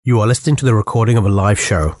You are listening to the recording of a live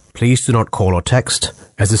show. Please do not call or text,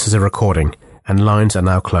 as this is a recording, and lines are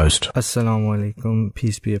now closed. Assalamu alaikum,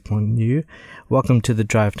 peace be upon you. Welcome to the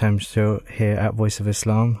Drive Time Show here at Voice of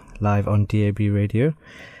Islam, live on DAB Radio.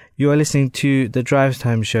 You are listening to the Drive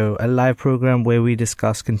Time Show, a live program where we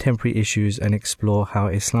discuss contemporary issues and explore how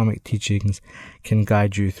Islamic teachings can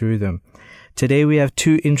guide you through them. Today we have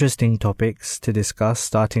two interesting topics to discuss,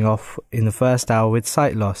 starting off in the first hour with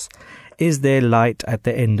sight loss. Is there light at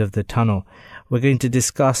the end of the tunnel? We're going to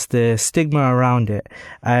discuss the stigma around it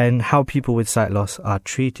and how people with sight loss are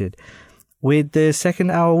treated. With the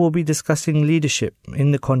second hour, we'll be discussing leadership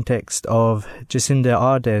in the context of Jacinda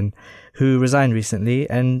Ardern, who resigned recently,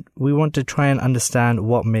 and we want to try and understand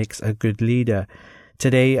what makes a good leader.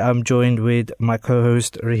 Today, I'm joined with my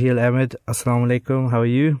co-host, Raheel Ahmed. Assalamu alaikum. How are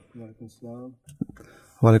you? Walaikum salam.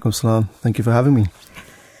 Walaikum salam. Thank you for having me.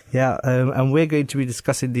 Yeah, and we're going to be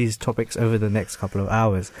discussing these topics over the next couple of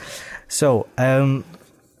hours. So,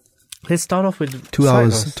 let's start off with 2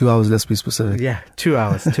 hours. 2 hours, let's be specific. Yeah, 2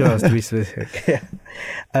 hours. 2 hours to be specific.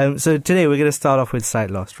 So today we're going to start off with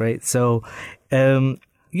sight loss, right? So,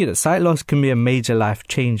 sight loss can be a major life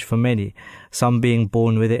change for many. Some being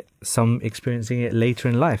born with it, some experiencing it later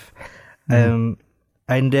in life. I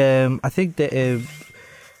think that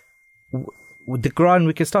with the Quran,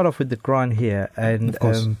 we can start off with the Quran here. And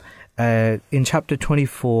in chapter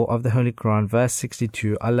 24 of the Holy Quran, verse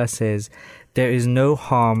 62, Allah says, "There is no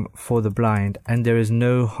harm for the blind, and there is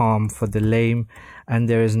no harm for the lame, and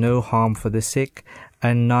there is no harm for the sick,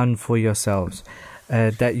 and none for yourselves.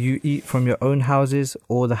 That you eat from your own houses,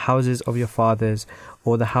 or the houses of your fathers,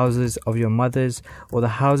 or the houses of your mothers, or the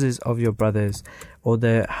houses of your brothers, or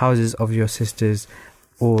the houses of your sisters,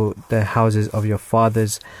 or the houses of your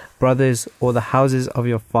fathers' brothers, or the houses of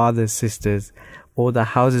your father's sisters, or the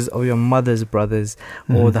houses of your mother's brothers,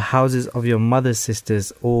 or the houses of your mother's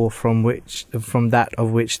sisters, or from that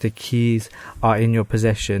of which the keys are in your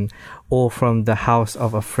possession, or from the house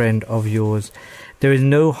of a friend of yours. There is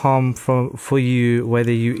no harm for you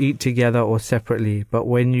whether you eat together or separately, but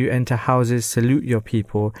when you enter houses, salute your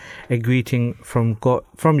people, a greeting from God,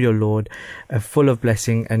 from your Lord, full of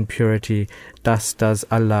blessing and purity. Thus does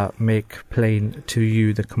Allah make plain to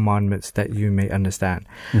you the commandments that you may understand."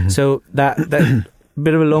 So that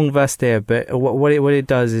bit of a long verse there, but what it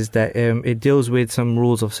does is that it deals with some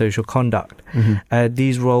rules of social conduct.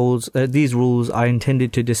 These rules are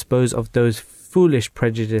intended to dispose of those foolish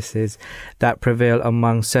prejudices that prevail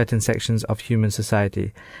among certain sections of human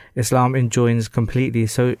society. Islam enjoins complete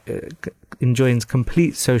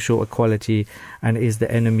social equality and is the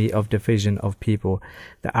enemy of division of people.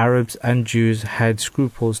 The Arabs and Jews had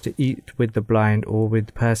scruples to eat with the blind or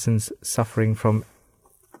with persons suffering from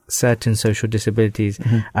certain social disabilities,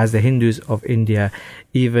 as the Hindus of India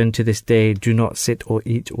even to this day do not sit or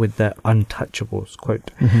eat with the untouchables.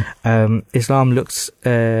 Quote. Islam looks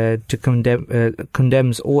to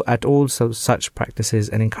condemns all such practices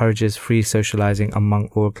and encourages free socializing among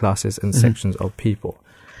all classes and sections of people.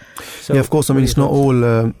 So, yeah, of course. I mean, it's not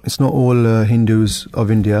all Hindus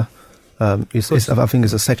of India. I think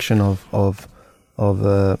it's a section of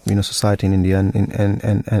society in India,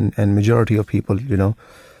 and majority of people,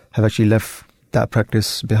 have actually left that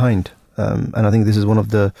practice behind. And I think this is one of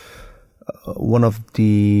the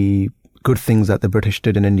good things that the British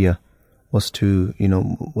did in India was to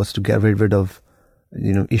get rid of,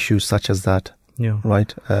 issues such as that. Yeah.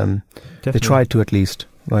 Right. They tried to, at least.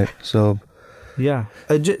 Right. So. Yeah.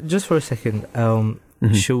 Just for a second.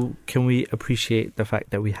 Can we appreciate the fact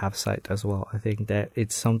that we have sight as well? I think that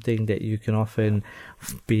it's something that you can often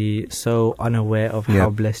be so unaware of how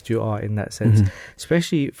blessed you are in that sense,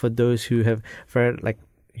 especially for those who have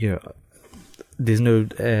there's no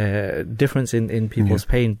difference in people's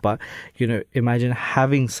pain, but imagine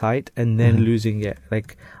having sight and then losing it.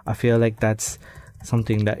 Like, I feel like that's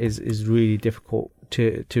something that is really difficult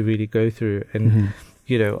to really go through, and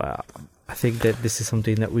I think that this is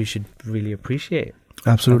something that we should really appreciate.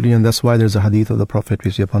 Absolutely, and that's why there's a hadith of the Prophet,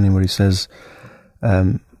 peace be upon him, where he says,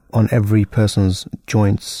 on every person's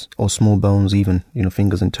joints or small bones, even,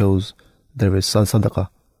 fingers and toes, there is sadaqah,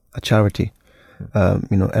 a charity.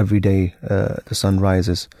 Every day the sun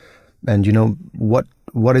rises. And what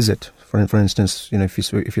is it? For instance,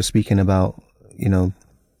 if you're speaking about,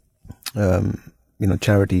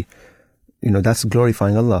 charity, that's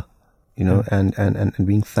glorifying Allah, and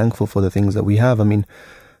being thankful for the things that we have. I mean,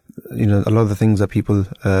 a lot of the things that people,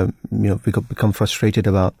 become frustrated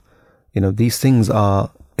about, these things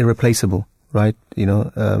are irreplaceable, right?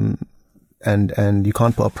 And you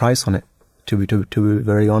can't put a price on it, to be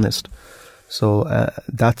very honest. So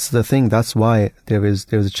that's the thing. That's why there is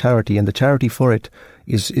a charity, and the charity for it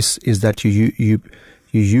is that you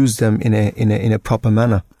use them in a proper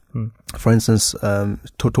manner. For instance,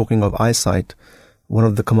 talking of eyesight, one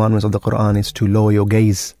of the commandments of the Quran is to lower your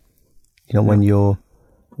gaze. When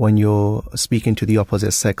you're speaking to the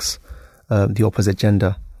opposite sex, the opposite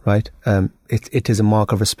gender, right? It is a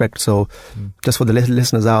mark of respect. So, just for the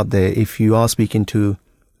listeners out there, if you are speaking to,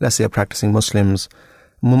 let's say, a practicing Muslim,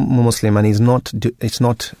 and it's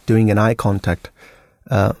not doing an eye contact,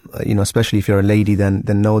 especially if you're a lady, then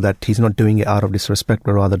know that he's not doing it out of disrespect,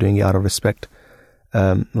 but rather doing it out of respect,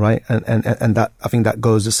 right? And that, I think that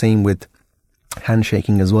goes the same with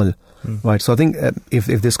handshaking as well, right? So I think if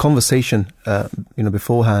this conversation,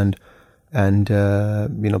 beforehand, and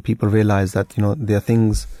people realize that there are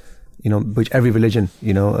things, which every religion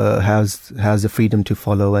has the freedom to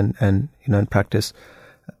follow and practice,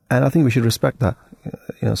 and I think we should respect that,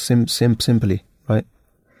 simply, right?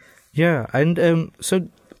 Yeah, and so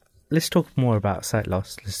let's talk more about sight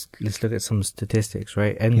loss. Let's look at some statistics,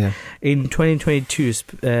 right? And in 2022,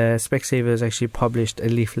 Specsavers actually published a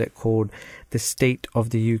leaflet called "The State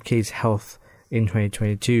of the UK's Health in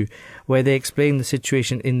 2022, where they explained the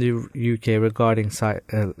situation in the UK regarding sight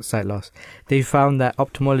loss. They found that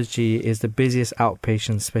ophthalmology is the busiest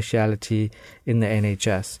outpatient speciality in the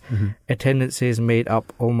NHS. Attendances made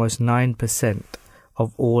up almost 9%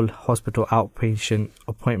 of all hospital outpatient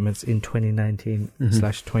appointments in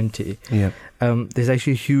 2019/20. There's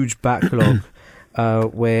actually a huge backlog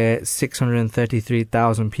where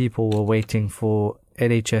 633,000 people were waiting for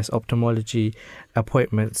NHS ophthalmology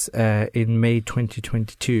appointments in May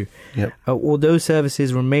 2022. Although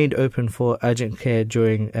services remained open for urgent care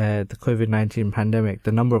during the COVID-19 pandemic,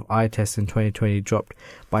 the number of eye tests in 2020 dropped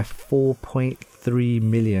by 4.3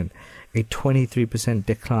 million, a 23%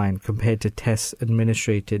 decline compared to tests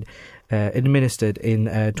administered in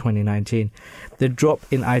 2019. The drop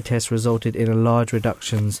in eye tests resulted in a large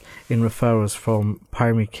reductions in referrals from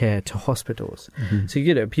primary care to hospitals. So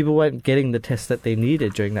people weren't getting the tests that they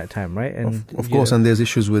needed during that time, right? And of course, and there's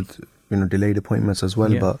issues with delayed appointments as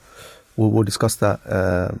well. But we'll discuss that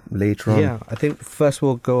later on. Yeah, I think first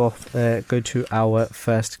we'll go to our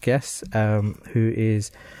first guest, who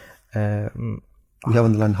is. We have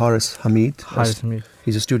on the line Haris Hamid. Hamid.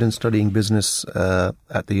 He's a student studying business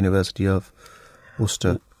at the University of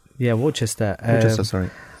Worcester. Yeah, Worcester.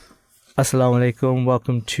 Sorry. Assalamu alaikum.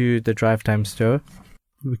 Welcome to the Drive Time Show.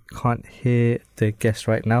 We can't hear the guest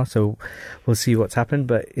right now, so we'll see what's happened.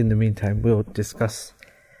 But in the meantime, we'll discuss.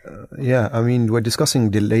 We're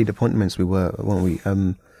discussing delayed appointments. Weren't we?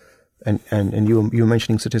 And you were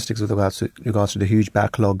mentioning statistics with regards to the huge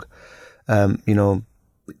backlog.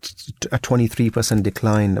 A 23%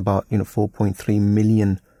 decline, about 4.3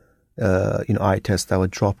 million eye tests that were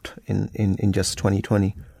dropped in just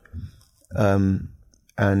 2020,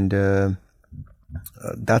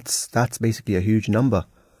 that's basically a huge number,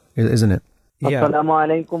 isn't it? Assalamu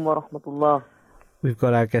alaikum wa rahmatullah. We've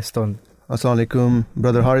got our guest on. Assalamu alaikum,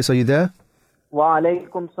 brother Haris, are you there? Wa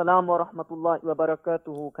alaikum salam wa rahmatullahi wa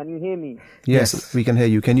barakatuhu. Can you hear me? Yes, we can hear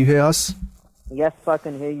you. Can you hear us? Yes, I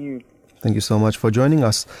can hear you. Thank you so much for joining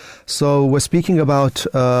us. So we're speaking about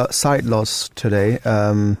sight loss today.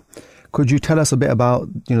 Could you tell us a bit about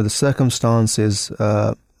the circumstances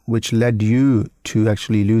which led you to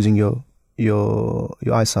actually losing your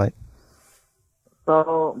eyesight?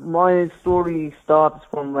 So my story starts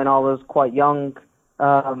from when I was quite young.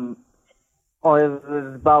 I was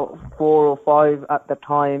about 4 or 5 at the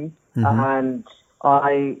time, and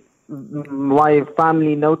my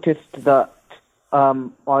family noticed that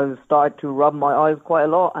I started to rub my eyes quite a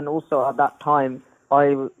lot, and also at that time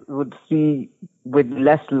I would see with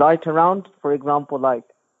less light around. For example,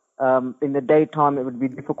 in the daytime it would be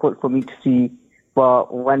difficult for me to see,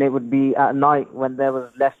 but when it would be at night, when there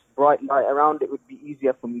was less bright light around, it would be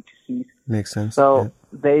easier for me to see. Makes sense. So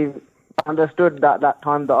they understood that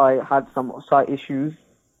time that I had some sight issues,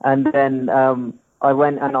 and then I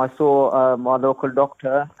went and I saw my local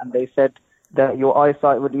doctor, and they said that your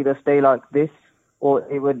eyesight would either stay like this or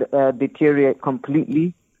it would deteriorate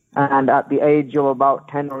completely. And at the age of about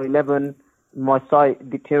 10 or 11, my sight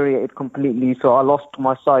deteriorated completely. So I lost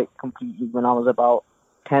my sight completely when I was about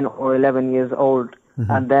 10 or 11 years old.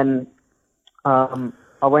 And then I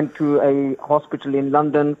went to a hospital in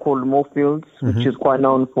London called Moorfields, which is quite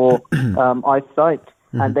known for eyesight.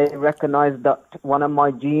 And they recognized that one of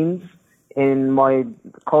my genes in my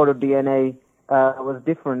code of DNA was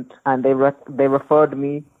different. And they referred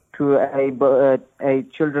me to a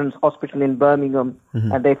children's hospital in Birmingham,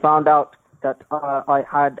 and they found out that I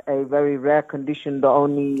had a very rare condition that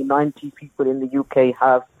only 90 people in the UK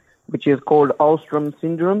have, which is called Ostrom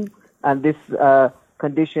syndrome. And this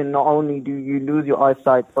condition, not only do you lose your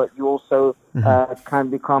eyesight, but you also can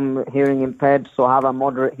become hearing impaired, so have a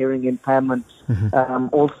moderate hearing impairment.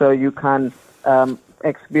 Also, you can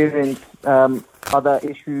experience other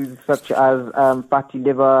issues such as fatty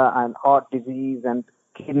liver and heart disease and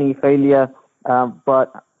kidney failure. But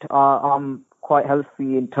I'm quite healthy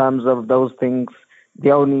in terms of those things.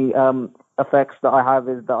 The only effects that I have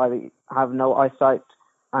is that I have no eyesight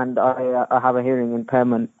and I have a hearing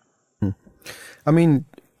impairment. I mean,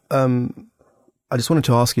 I just wanted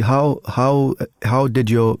to ask you how did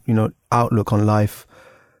your outlook on life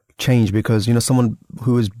change? Because someone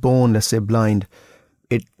who is born, let's say, blind,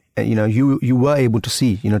 you were able to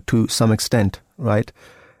see to some extent, right?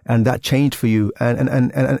 And that changed for you,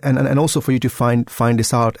 and also for you to find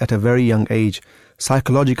this out at a very young age.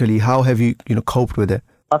 Psychologically, how have you coped with it?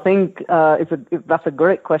 I think that's a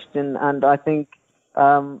great question, and I think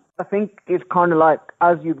it's kind of like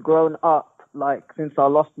as you've grown up. Like, since I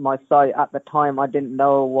lost my sight at the time, I didn't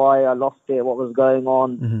know why I lost it, what was going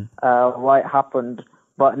on, why it happened.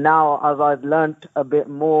 But now, as I've learnt a bit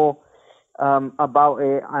more about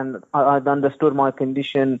it and I've understood my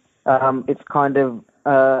condition, it's kind of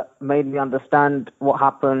made me understand what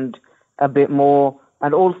happened a bit more.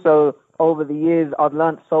 And also, over the years, I've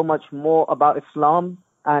learnt so much more about Islam,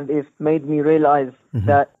 and it's made me realize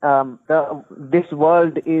that this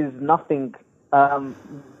world is nothing,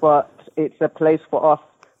 but it's a place for us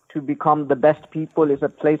to become the best people. It's a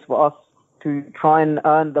place for us to try and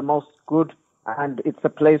earn the most good, and it's a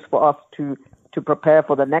place for us to prepare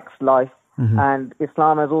for the next life. And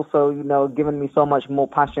Islam has also, given me so much more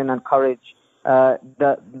passion and courage.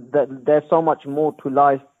 That there's so much more to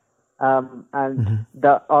life, and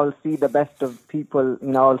that I'll see the best of people.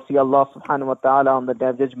 I'll see Allah Subhanahu wa Taala on the Day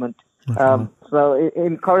of Judgment. So it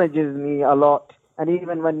encourages me a lot. And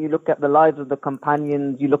even when you look at the lives of the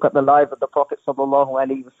companions, you look at the lives of the Prophet Sallallahu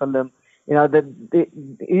Alaihi Wasallam,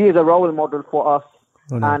 he is a role model for us.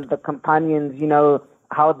 And the companions,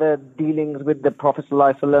 how the dealings with the Prophet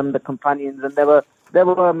Sallallahu Alaihi Wasallam, the companions, and there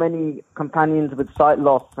were many companions with sight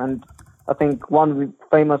loss. And I think one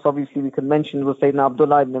famous, obviously, we could mention was Sayyidina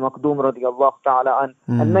Abdullah ibn Makdum radiallahu ta'ala,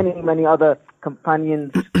 and many other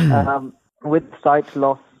companions with sight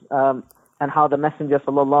loss. And how the Messenger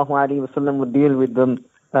Sallallahu Alaihi Wasallam would deal with them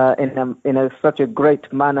in such a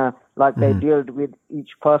great manner, like they dealt with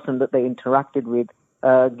each person that they interacted with,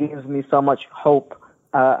 gives me so much hope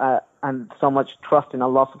and so much trust in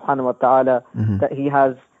Allah Subhanahu wa Taala that He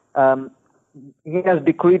has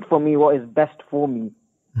decreed for me what is best for me.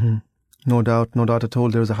 No doubt at all.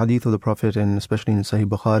 There is a hadith of the Prophet, and especially in Sahih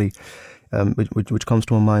Bukhari, which comes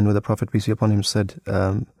to my mind, where the Prophet, peace be upon him, said.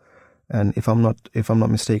 And if I'm not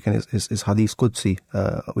mistaken, is Hadith Qudsi,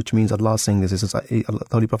 which means Allah saying this. The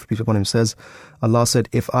Holy Prophet, peace be upon him, says, Allah said,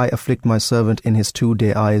 "If I afflict my servant in his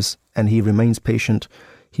 2-day eyes and he remains patient,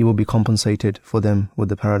 he will be compensated for them with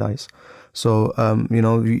the paradise." So,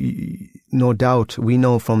 no doubt, we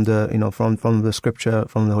know from the from the scripture,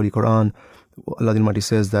 from the Holy Quran, Allah Almighty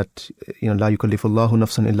says that La yukallifullahu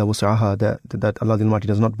nafsan illa wus'aha, that Allah Almighty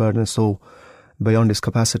does not burden a soul beyond his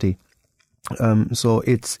capacity. So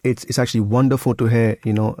it's actually wonderful to hear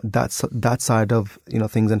that side of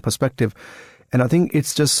things and perspective, and I think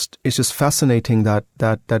it's just fascinating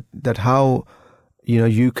that how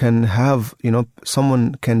you can have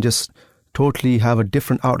someone can just totally have a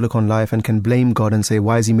different outlook on life and can blame God and say,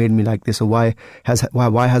 why has He made me like this, or why has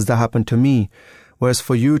that happened to me, whereas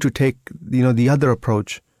for you to take the other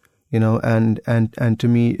approach, and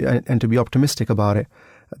to be optimistic about it,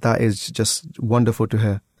 that is just wonderful to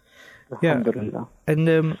hear. Yeah,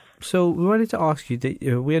 and so we wanted to ask you that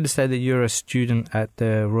we understand that you're a student at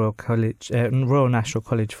the Royal National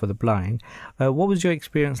College for the Blind. What was your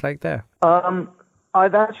experience like there?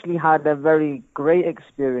 I've actually had a very great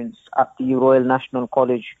experience at the Royal National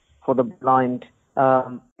College for the Blind.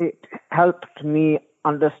 It helped me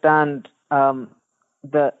understand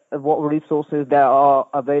what resources there are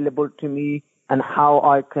available to me and how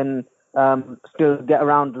I can still get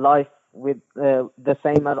around life with the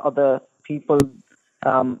same as other people.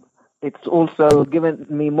 It's also given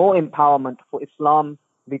me more empowerment for Islam,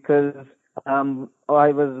 because I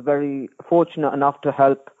was very fortunate enough to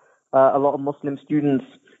help a lot of Muslim students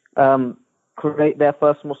create their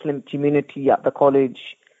first Muslim community at the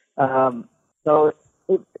college. So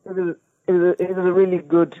it was a really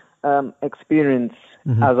good experience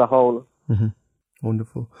as a whole.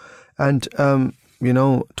 Wonderful. And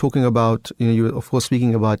talking about, you of course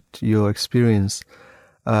speaking about your experience,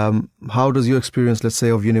 how does your experience, let's say,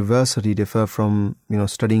 of university differ from,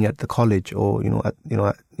 studying at the college or,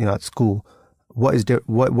 at school? what is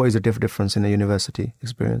the difference in a university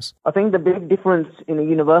experience? I think the big difference in a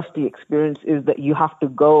university experience is that you have to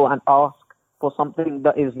go and ask for something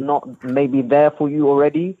that is not maybe there for you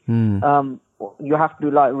already. You have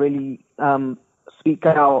to like really speak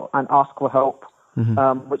out and ask for help,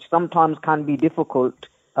 which sometimes can be difficult,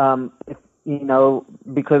 if,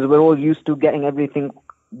 because we're all used to getting everything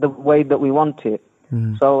the way that we want it.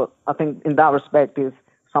 So I think in that respect is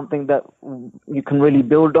something that you can really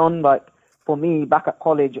build on. Like for me, back at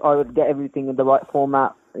college, I would get everything in the right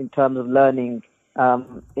format in terms of learning,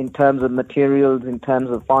 in terms of materials, in terms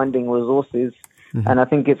of finding resources. And I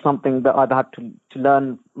think it's something that I'd had to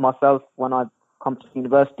learn myself when I come to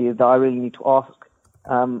university, is that I really need to ask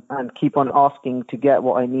and keep on asking to get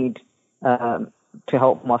what I need to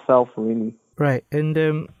help myself, really. Right.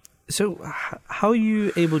 And so how are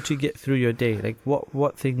you able to get through your day? Like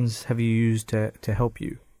what things have you used to help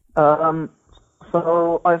you? So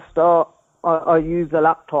I use a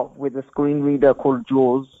laptop with a screen reader called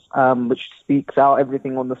JAWS, which speaks out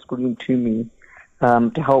everything on the screen to me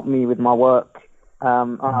to help me with my work.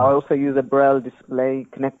 I also use a Braille display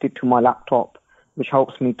connected to my laptop, which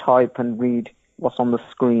helps me type and read what's on the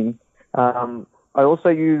screen. I also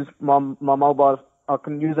use my mobile. I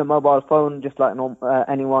can use a mobile phone just like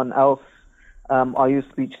anyone else. I use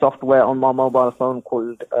speech software on my mobile phone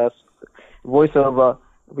called VoiceOver,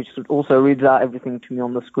 which also reads out everything to me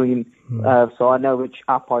on the screen. So I know which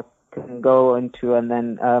app I can go into and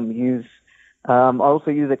then use. I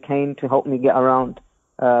also use a cane to help me get around,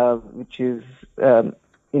 which is,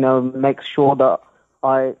 makes sure that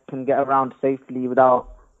I can get around safely without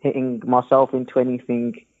hitting myself into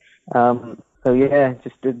anything. So yeah,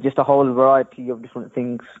 just a whole variety of different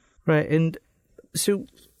things. Right, and so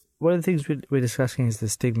one of the things we're discussing is the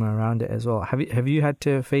stigma around it as well. Have you had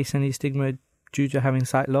to face any stigma due to having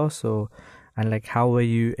sight loss, and how were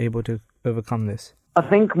you able to overcome this? I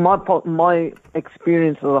think my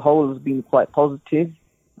experience as a whole has been quite positive.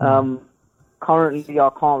 Currently, I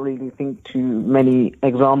can't really think to many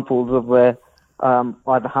examples of where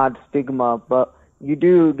I've had stigma, but you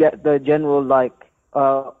do get the general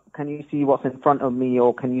can you see what's in front of me,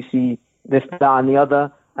 or can you see this, that, and the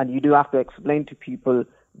other? And you do have to explain to people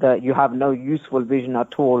that you have no useful vision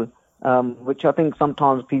at all, which I think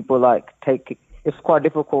sometimes people take. It's quite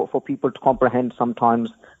difficult for people to comprehend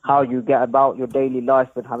sometimes how you get about your daily life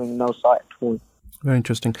with having no sight at all. Very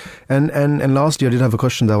interesting. And lastly, I did have a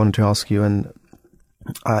question that I wanted to ask you, and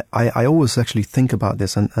I always actually think about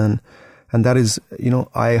this, and that is,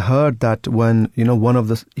 I heard that when,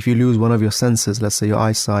 if you lose one of your senses, let's say your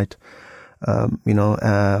eyesight, and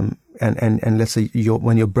let's say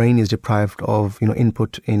when your brain is deprived of,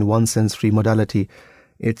 input in one sensory modality,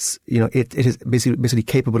 it's, it is basically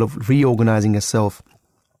capable of reorganizing itself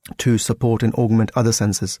to support and augment other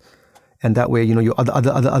senses. And that way, your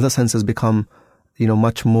other senses become,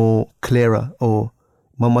 much more clearer or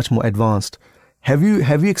much more advanced. Have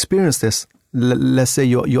you experienced this? Let's say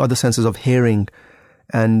your other senses of hearing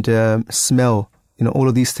and smell, all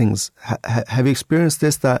of these things. Have you experienced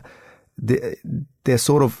this, that they're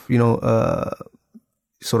sort of,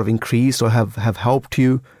 sort of increased or have helped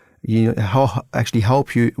you,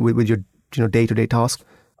 help you with your day-to-day tasks?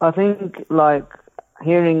 I think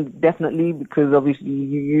hearing definitely, because obviously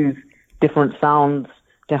you use different sounds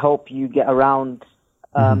to help you get around,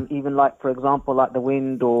 even for example, the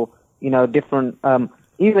wind or, different,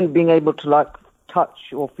 even being able to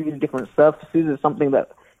touch or feel different surfaces is something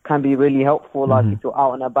that can be really helpful. If you're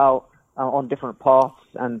out and about on different paths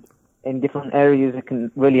and in different areas, it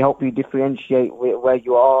can really help you differentiate where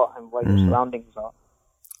you are and where your surroundings are.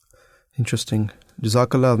 Interesting.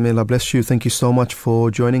 Jazakallah, may Allah bless you. Thank you so much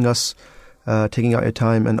for joining us, taking out your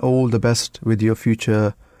time, and all the best with your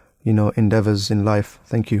future, endeavors in life.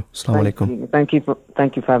 Thank you. Assalamu alaikum. Thank you for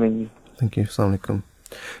having me. Thank you. Assalamu alaikum.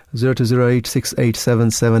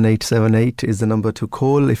 0208687778 is the number to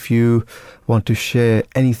call if you want to share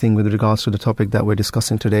anything with regards to the topic that we're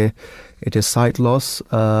discussing today. It is sight loss,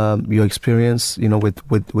 your experience,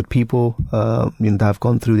 with people, that have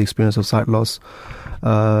gone through the experience of sight loss,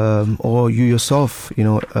 or you yourself,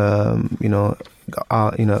 are,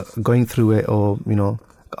 going through it, or, you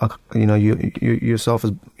yourself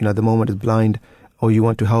is, at the moment is blind, or you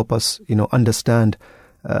want to help us, understand,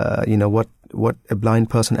 what a blind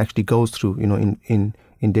person actually goes through, in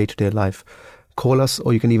day-to-day life. Call us,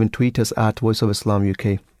 or you can even tweet us at Voice of Islam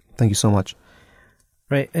UK. Thank you so much.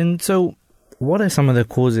 Right, and so what are some of the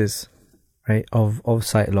causes, right, of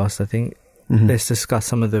sight loss? I think let's discuss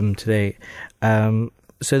some of them today. So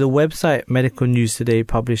the website Medical News Today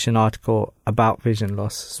published an article about vision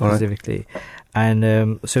loss specifically. Right.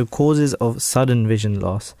 And so causes of sudden vision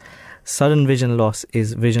loss. Sudden vision loss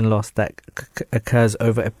is vision loss that occurs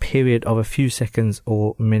over a period of a few seconds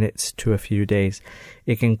or minutes to a few days.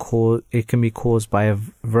 It can be caused by a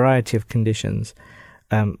variety of conditions.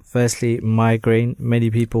 Firstly, migraine.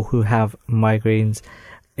 Many people who have migraines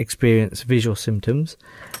experience visual symptoms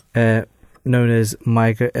known as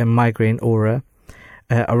migraine aura.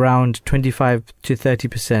 Around 25 to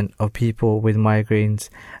 30% of people with migraines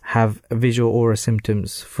have visual aura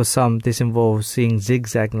symptoms. For some, this involves seeing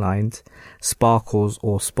zigzag lines, sparkles,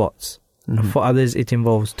 or spots. For others, it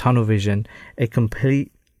involves tunnel vision, a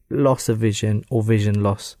complete loss of vision, or vision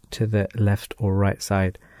loss to the left or right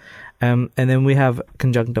side. And then we have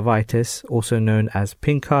conjunctivitis, also known as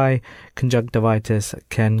pink eye. Conjunctivitis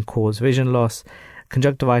can cause vision loss.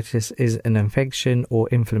 Conjunctivitis is an infection or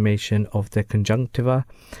inflammation of the conjunctiva.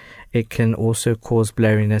 It can also cause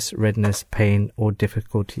blurriness, redness, pain, or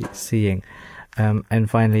difficulty seeing. And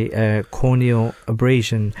finally, corneal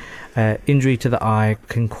abrasion, injury to the eye,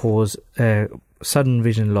 can cause sudden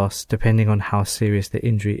vision loss depending on how serious the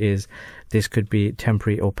injury is. This could be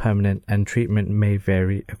temporary or permanent, and treatment may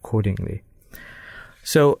vary accordingly.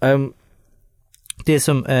 So there's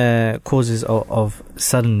some causes of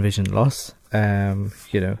sudden vision loss. That's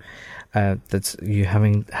you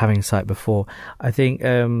having sight before. I think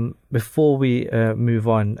before we move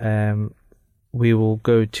on, we will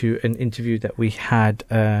go to an interview that we had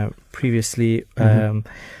previously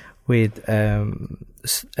with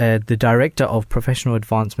the Director of Professional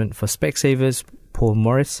Advancement for Specsavers, Paul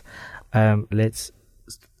Morris. Let's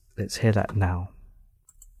hear that now.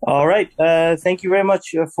 All right. Thank you very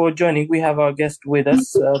much for joining. We have our guest with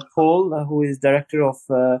us, Paul, who is Director of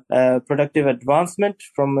Productive Advancement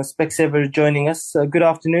from Specsavers, joining us. Good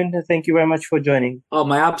afternoon. Thank you very much for joining. Oh,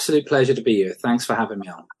 my absolute pleasure to be here. Thanks for having me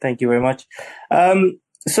on. Thank you very much.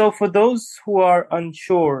 So for those who are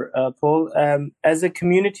unsure, Paul, as a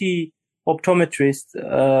community optometrist,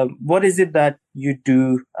 what is it that you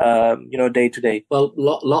do, day to day? Well,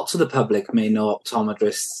 lots of the public may know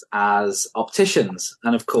optometrists as opticians.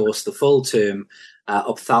 And of course, the full term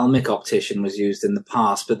ophthalmic optician was used in the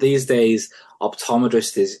past. But these days,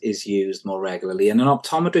 optometrist is used more regularly. And an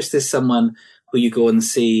optometrist is someone who you go and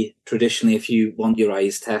see traditionally if you want your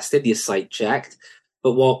eyes tested, your sight checked.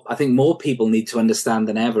 But what I think more people need to understand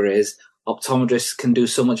than ever is optometrists can do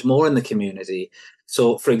so much more in the community.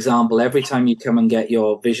 So, for example, every time you come and get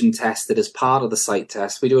your vision tested as part of the sight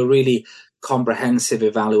test, we do a really comprehensive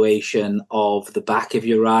evaluation of the back of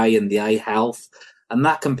your eye and the eye health. And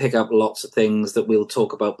that can pick up lots of things that we'll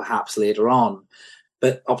talk about perhaps later on.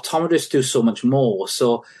 But optometrists do so much more.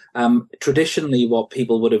 So traditionally, what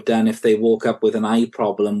people would have done if they woke up with an eye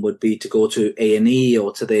problem would be to go to A&E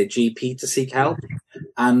or to their GP to seek help.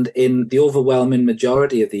 And in the overwhelming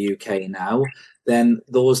majority of the UK now, then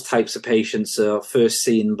those types of patients are first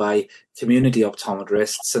seen by community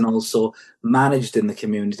optometrists and also managed in the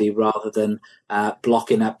community rather than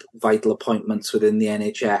blocking up vital appointments within the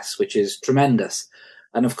NHS, which is tremendous.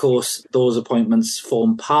 And of course, those appointments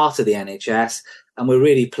form part of the NHS, and we're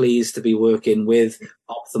really pleased to be working with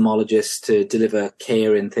ophthalmologists to deliver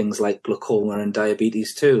care in things like glaucoma and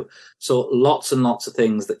diabetes too. So lots and lots of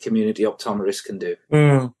things that community optometrists can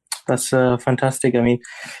do. That's fantastic. I mean,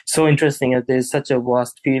 so interesting that there's such a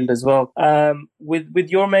vast field as well. With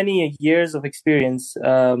your many years of experience,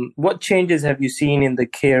 what changes have you seen in the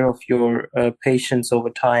care of your patients over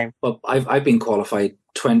time? Well, I've been qualified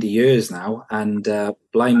 20 years now, and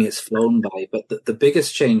blimey, it's flown by. But the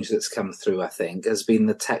biggest change that's come through, I think, has been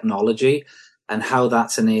the technology and how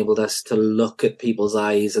that's enabled us to look at people's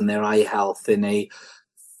eyes and their eye health in a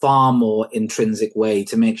far more intrinsic way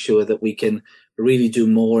to make sure that we can really do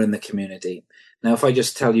more in the community. Now, if I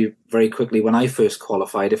just tell you very quickly, when I first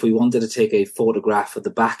qualified, if we wanted to take a photograph of the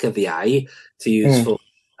back of the eye to use for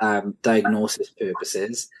diagnosis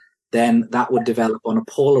purposes, then that would develop on a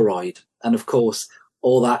Polaroid. And of course,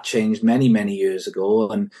 all that changed many, many years ago,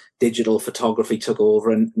 and digital photography took over.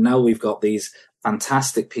 And now we've got these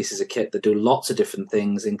fantastic pieces of kit that do lots of different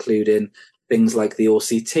things, including things like the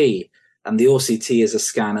OCT. And the OCT is a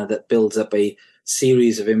scanner that builds up a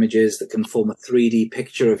series of images that can form a 3D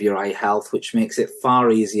picture of your eye health, which makes it far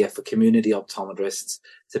easier for community optometrists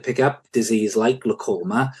to pick up disease like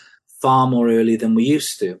glaucoma far more early than we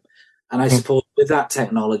used to. And I suppose with that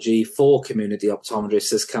technology for community optometrists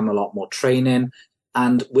has come a lot more training,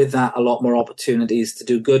 and with that, a lot more opportunities to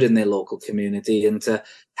do good in their local community and to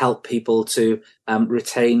help people to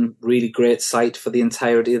retain really great sight for the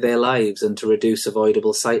entirety of their lives and to reduce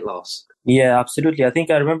avoidable sight loss. Yeah, absolutely. I think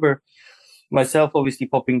I remember myself obviously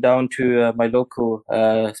popping down to my local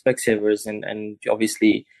Specsavers and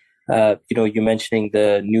obviously you're mentioning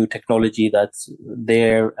the new technology that's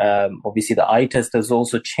there. Obviously, the eye test has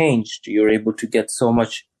also changed. You're able to get so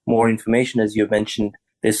much more information, as you mentioned.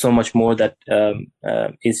 There's so much more that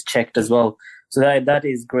is checked as well. So that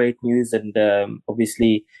is great news. And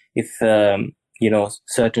obviously, if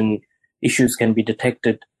certain issues can be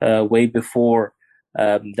detected way before,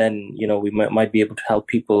 then we might be able to help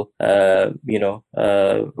people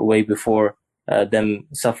way before them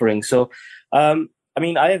suffering. So I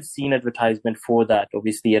have seen advertisement for that,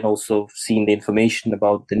 obviously, and also seen the information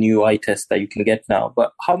about the new eye test that you can get now.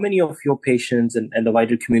 But how many of your patients and the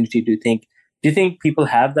wider community do you think people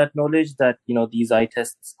have that knowledge that these eye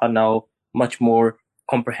tests are now much more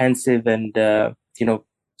comprehensive and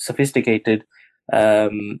sophisticated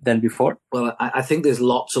than before? Well, I think there's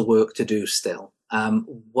lots of work to do still.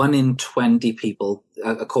 1 in 20 people,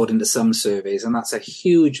 according to some surveys, and that's a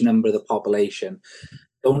huge number of the population,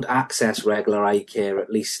 don't access regular eye care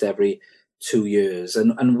at least every 2 years.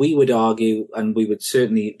 And we would argue, and we would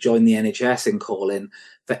certainly join the NHS in calling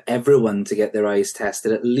for everyone to get their eyes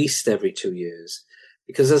tested at least every 2 years.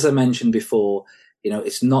 Because as I mentioned before,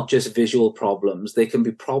 it's not just visual problems. There can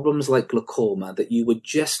be problems like glaucoma that you would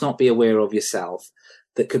just not be aware of yourself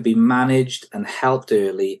that could be managed and helped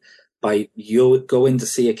early by you going to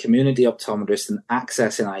see a community optometrist and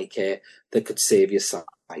accessing eye care that could save your sight.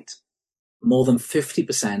 More than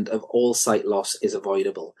 50% of all sight loss is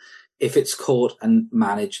avoidable if it's caught and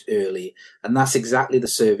managed early. And that's exactly the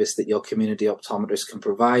service that your community optometrist can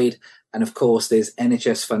provide. And of course, there's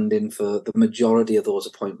NHS funding for the majority of those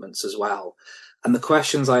appointments as well. And the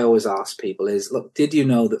questions I always ask people is, look, did you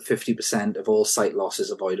know that 50% of all sight loss is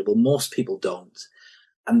avoidable? Most people don't.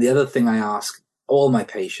 And the other thing I ask all my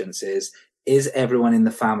patients is everyone in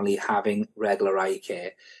the family having regular eye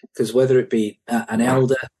care? Because whether it be an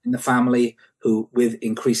elder in the family who with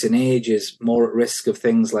increasing age is more at risk of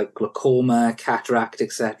things like glaucoma, cataract,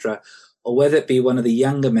 etc., or whether it be one of the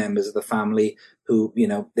younger members of the family who,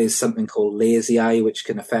 there's something called lazy eye, which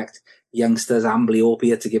can affect youngsters,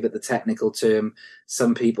 amblyopia to give it the technical term.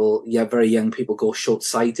 Some people, very young people go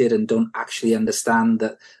short-sighted and don't actually understand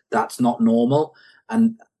that that's not normal.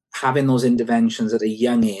 And having those interventions at a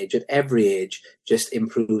young age, at every age, just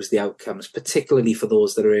improves the outcomes, particularly for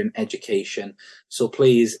those that are in education. So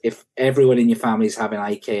please, if everyone in your family is having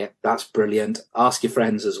eye care, that's brilliant. Ask your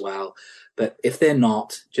friends as well. But if they're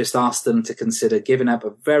not, just ask them to consider giving up a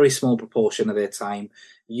very small proportion of their time.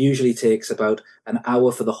 Usually takes about an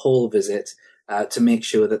hour for the whole visit to make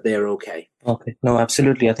sure that they're okay. Okay. No,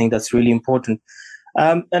 absolutely. I think that's really important.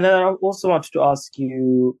 And I also wanted to ask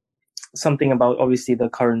you something about obviously the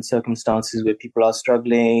current circumstances where people are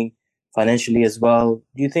struggling financially as well.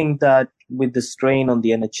 Do you think that with the strain on the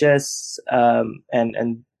NHS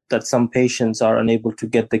and that some patients are unable to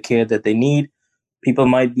get the care that they need, people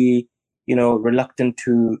might be, reluctant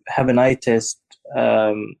to have an eye test?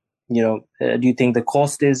 Do you think the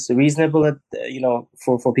cost is reasonable,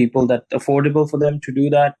 for people, that affordable for them to do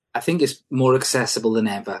that? I think it's more accessible than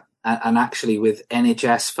ever. And actually with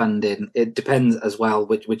NHS funding, it depends as well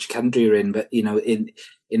which country you're in. But,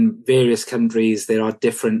 in various countries, there are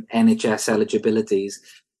different NHS eligibilities.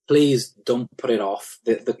 Please don't put it off.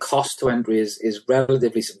 The cost to entry is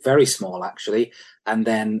relatively very small, actually. And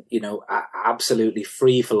then, absolutely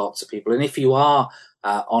free for lots of people. And if you are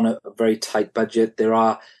on a very tight budget, there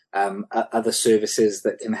are other services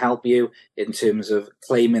that can help you in terms of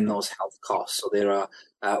claiming those health costs. So there are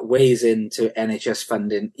ways into NHS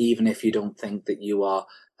funding, even if you don't think that you are,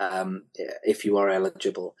 if you are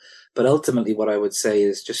eligible. But ultimately, what I would say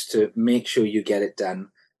is just to make sure you get it done,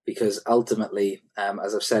 because ultimately,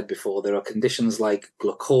 as I've said before, there are conditions like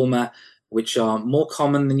glaucoma, which are more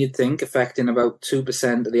common than you'd think, affecting about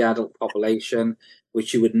 2% of the adult population,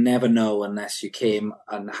 which you would never know unless you came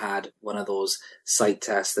and had one of those sight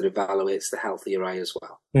tests that evaluates the health of your eye as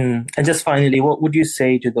well. And just finally, what would you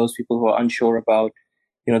say to those people who are unsure about,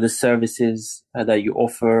 the services that you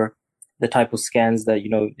offer, the type of scans that,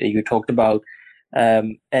 you talked about,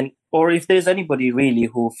 or if there's anybody really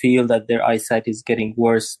who feel that their eyesight is getting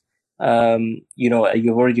worse?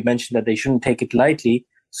 You've already mentioned that they shouldn't take it lightly.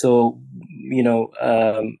 So,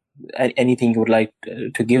 anything you would like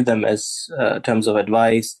to give them as terms of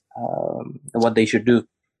advice, what they should do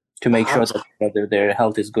to make sure that their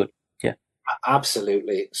health is good? Yeah,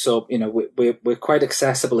 absolutely. So, we're quite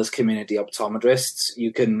accessible as community optometrists.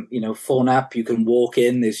 You can, phone up, you can walk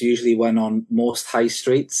in. There's usually one on most high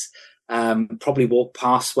streets. Probably walk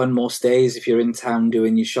past one most days if you're in town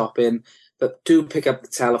doing your shopping. But do pick up the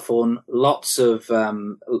telephone. Lots of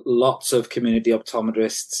community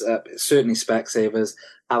optometrists, certainly Specsavers,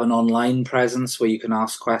 have an online presence where you can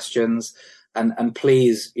ask questions. And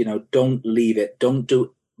please, don't leave it. Don't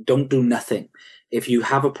do nothing. If you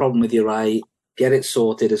have a problem with your eye, get it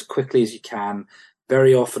sorted as quickly as you can.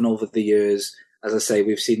 Very often over the years, as I say,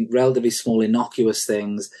 we've seen relatively small innocuous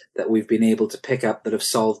things that we've been able to pick up that have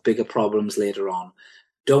solved bigger problems later on.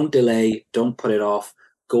 Don't delay, don't put it off.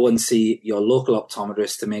 Go and see your local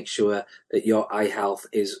optometrist to make sure that your eye health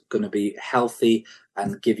is going to be healthy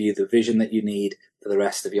and give you the vision that you need for the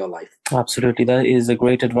rest of your life. Absolutely. That is a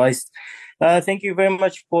great advice. Thank you very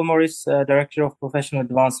much, Paul Morris, Director of Professional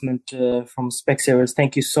Advancement from Specsavers.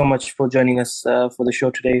 Thank you so much for joining us for the show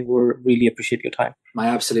today. We really appreciate your time. My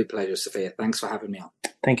absolute pleasure, Sophia. Thanks for having me on.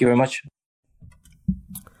 Thank you very much.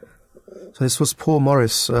 So this was Paul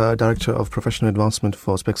Morris, Director of Professional Advancement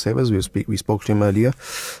for Specsavers. We spoke to him earlier.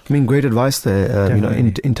 I mean, great advice there.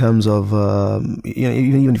 In terms of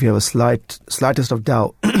even if you have a slightest of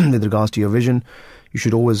doubt with regards to your vision, you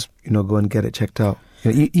should always go and get it checked out.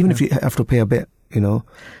 Even if you have to pay a bit, at the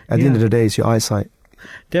end of the day, it's your eyesight.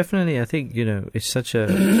 Definitely, I think it's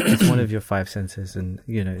it's one of your five senses, and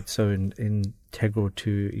it's so integral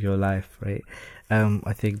to your life, right?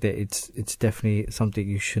 I think that it's definitely something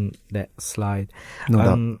you shouldn't let slide. No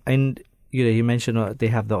doubt. And you mentioned they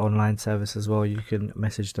have the online service as well. You can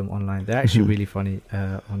message them online. They're actually really funny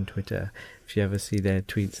on Twitter. If you ever see their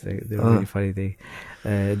tweets, they're really funny. They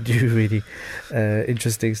do really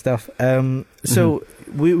interesting stuff. So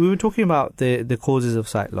we were talking about the causes of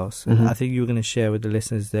sight loss. And I think you were going to share with the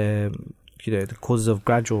listeners the causes of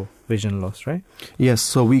gradual vision loss, right? Yes.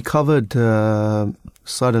 So we covered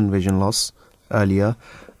sudden vision loss earlier.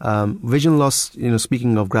 Vision loss,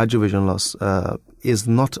 speaking of gradual vision loss, is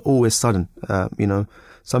not always sudden.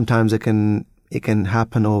 Sometimes it can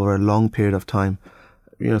happen over a long period of time.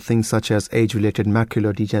 Things such as age-related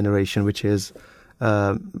macular degeneration, which is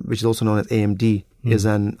also known as AMD, is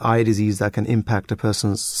an eye disease that can impact a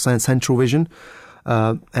person's central vision.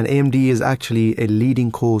 And AMD is actually a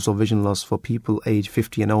leading cause of vision loss for people aged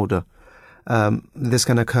 50 and older. This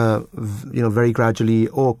can occur, very gradually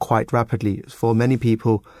or quite rapidly. For many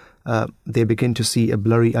people, they begin to see a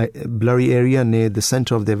blurry area near the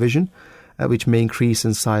center of their vision, which may increase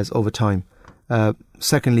in size over time.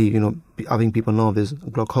 Secondly, I think people know this,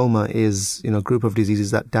 glaucoma is, a group of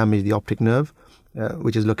diseases that damage the optic nerve,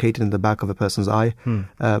 which is located in the back of a person's eye.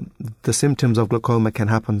 The symptoms of glaucoma can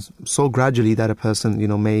happen so gradually that a person,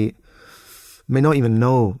 may not even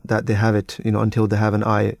know that they have it, until they have an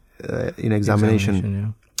eye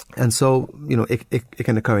examination. And so, it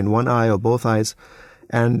can occur in one eye or both eyes.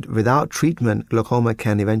 And without treatment, glaucoma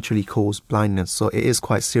can eventually cause blindness. So it is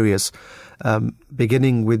quite serious,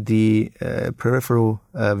 beginning with the peripheral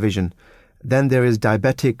vision. Then there is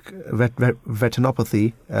diabetic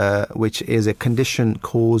retinopathy, which is a condition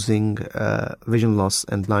causing vision loss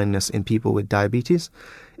and blindness in people with diabetes.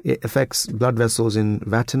 It affects blood vessels in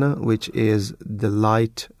retina, which is the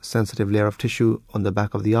light-sensitive layer of tissue on the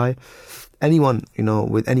back of the eye. Anyone,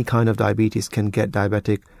 with any kind of diabetes can get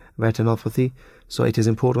diabetic retinopathy. So it is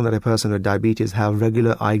important that a person with diabetes have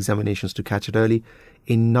regular eye examinations to catch it early.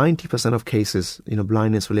 In 90% of cases,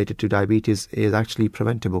 blindness related to diabetes is actually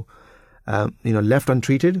preventable. Left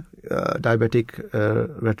untreated, diabetic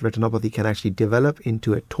retinopathy can actually develop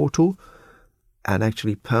into a total and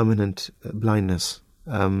actually permanent blindness.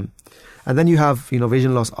 And then you have,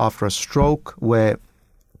 vision loss after a stroke, where,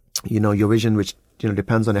 your vision, which,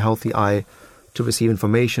 depends on a healthy eye to receive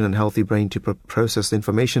information and healthy brain to process the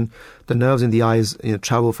information. The nerves in the eyes,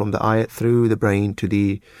 travel from the eye through the brain to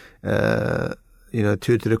the, to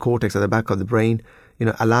the cortex at the back of the brain,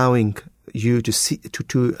 allowing you to see,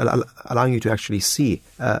 allowing you to actually see.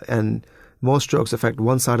 And most strokes affect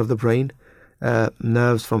one side of the brain.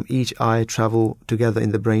 Nerves from each eye travel together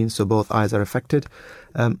in the brain, so both eyes are affected.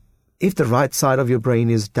 If the right side of your brain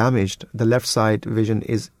is damaged, the left side vision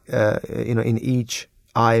is, in each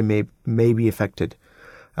eye may be affected.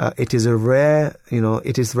 It is rare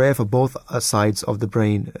for both sides of the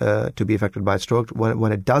brain to be affected by a stroke.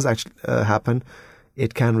 When it does actually happen,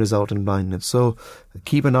 it can result in blindness. So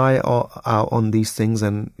keep an eye on these things,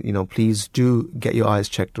 and please do get your eyes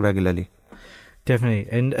checked regularly. Definitely.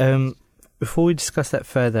 And before we discuss that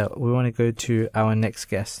further, we want to go to our next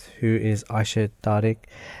guest, who is Aisha Tariq,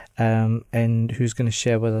 and who's going to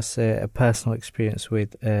share with us a personal experience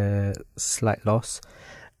with sight loss.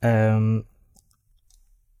 Assalamu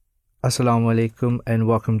alaikum and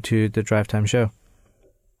welcome to the Drive Time Show.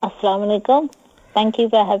 Assalamu alaikum. Thank you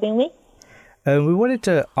for having me. We wanted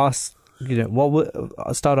to ask,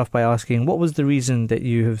 I'll start off by asking, what was the reason that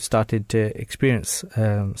you have started to experience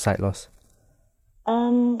sight loss?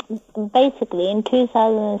 Basically, in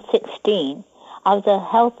 2016, I was a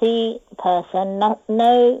healthy person,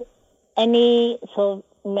 no any sort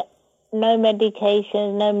of no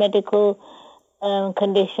medications, no medical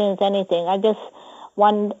conditions, anything. I just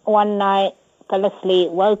one night fell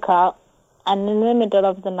asleep, woke up, and in the middle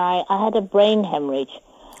of the night I had a brain hemorrhage.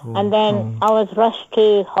 And then I was rushed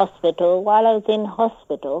to hospital. While I was in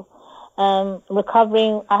hospital,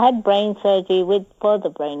 recovering, I had brain surgery for the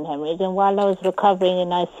brain hemorrhage, and while I was recovering in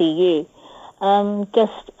ICU,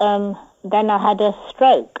 then I had a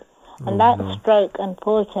stroke. And that stroke,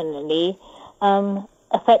 unfortunately,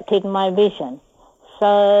 affected my vision.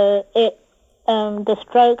 So the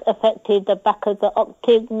stroke affected the back of the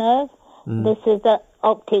optic nerve. This is the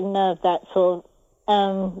optic nerve that sort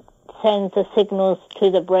of sends the signals to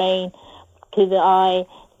the brain, to the eye,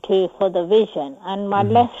 for the vision. And my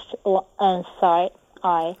left side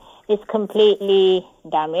eye is completely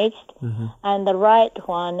damaged, and the right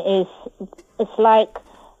one it's like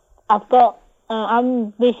I've got.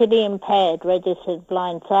 I'm visually impaired, registered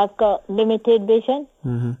blind, so I've got limited vision.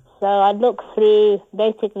 So I look through,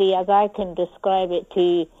 basically, as I can describe it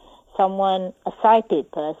to someone, a sighted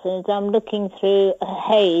person, I'm looking through a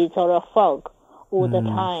haze or a fog all the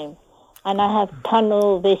time. And I have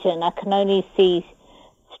tunnel vision. I can only see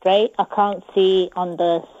straight. I can't see on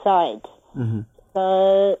the sides.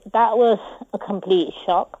 So that was a complete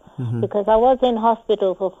shock because I was in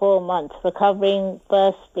hospital for 4 months, recovering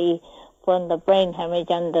firstly from the brain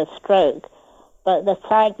hemorrhage and the stroke. But the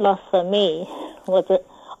sight loss for me was,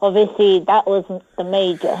 obviously, that was the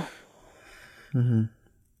major.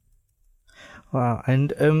 Wow.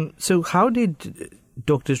 And so how did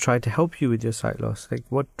doctors try to help you with your sight loss? Like,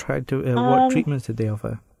 what treatments did they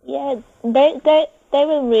offer? Yeah, they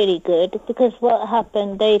were really good, because what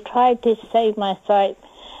happened, they tried to save my sight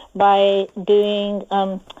by doing,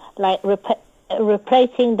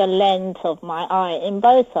 replacing the lens of my eye in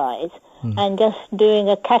both eyes, and just doing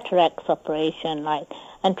a cataracts operation,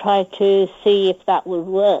 and try to see if that would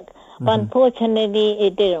work. But unfortunately,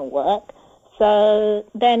 it didn't work. So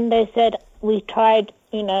then they said, we tried,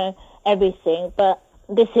 everything, but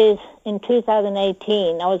this is in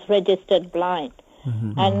 2018, I was registered blind.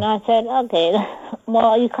 And I said, okay,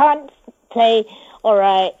 well, you can't say, all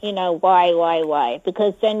right, why?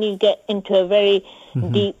 Because then you get into a very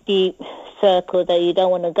deep circle that you don't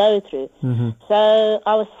want to go through. So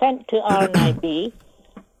I was sent to RNIB,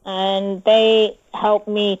 and they helped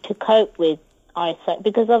me to cope with eyesight,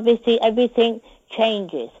 because obviously everything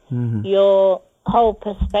changes. Your whole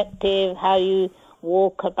perspective, how you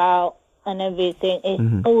walk about and everything,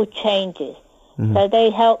 it all changes. So they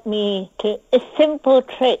help me to, it's simple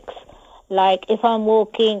tricks, like if I'm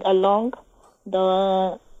walking along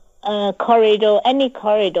the corridor, any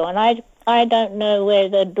corridor, and I don't know where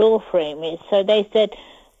the door frame is, so they said,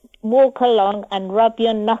 walk along and rub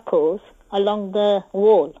your knuckles along the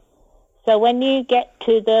wall. So when you get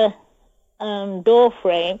to the door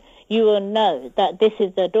frame, you will know that this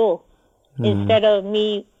is the door, instead of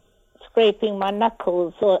me scraping my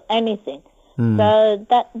knuckles or anything. So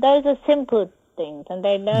those are simple things, and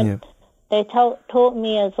they learned. They taught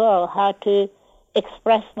me as well how to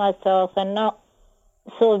express myself and not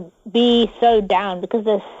sort of be so down, because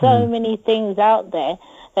there's so many things out there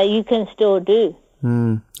that you can still do.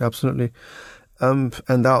 Absolutely. And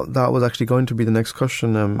that was actually going to be the next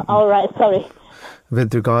question. All right, sorry.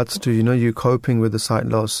 With regards to you coping with the sight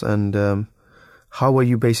loss, and how were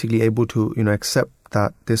you basically able to accept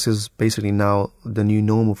that this is basically now the new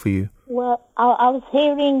normal for you? Well, I was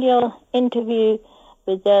hearing your interview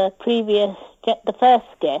with the first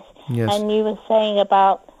guest, and you were saying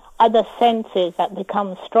about other senses that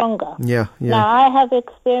become stronger. Yeah. Now, I have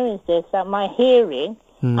experienced this, that my hearing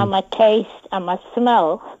and my taste and my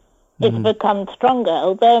smell is become stronger,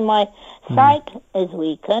 although my sight is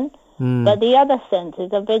weakened, but the other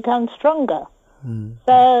senses have become stronger.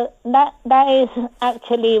 So that is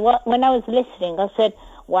actually what, when I was listening, I said,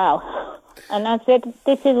 wow. And I said,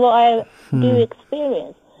 this is what I do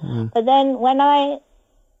experience. But then when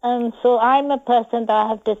so I'm a person that I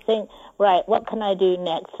have to think, right, what can I do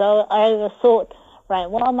next? So I thought, right,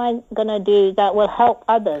 what am I going to do that will help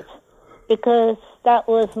others? Because that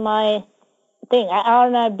was my thing. At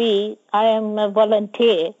RNIB, I am a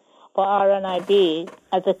volunteer for RNIB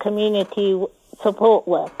as a community support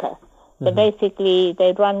worker. So basically,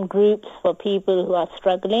 they run groups for people who are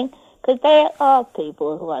struggling, because there are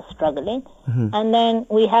people who are struggling. And then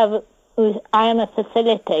I am a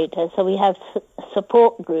facilitator, so we have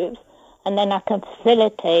support groups, and then I can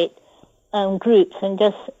facilitate groups, and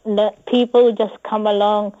just let people just come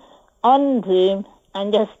along on Zoom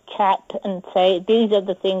and just chat and say, these are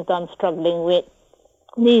the things I'm struggling with,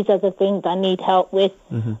 these are the things I need help with.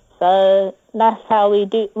 So that's how we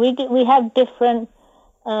do. We have different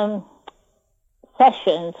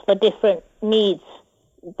sessions for different needs,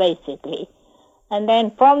 basically. And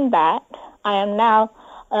then from that, I now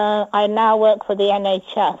work for the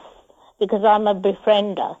NHS because I'm a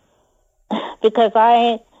befriender. Because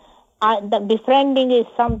the befriending is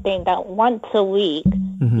something that once a week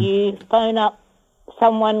you phone up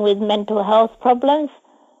someone with mental health problems,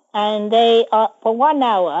 and they are, for 1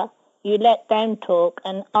 hour, you let them talk,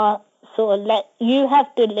 and you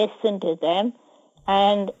have to listen to them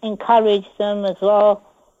and encourage them as well.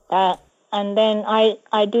 And then I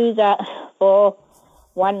do that for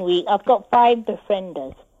 1 week. I've got 5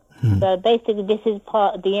 befrienders. So basically this is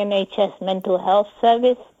part of the NHS mental health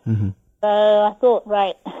service. So I thought,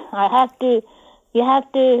 right, you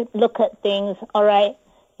have to look at things, all right,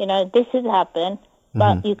 this has happened,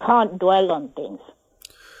 but you can't dwell on things.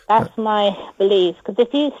 That's my belief, because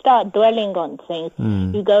if you start dwelling on things,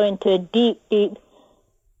 you go into a deep,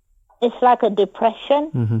 it's like a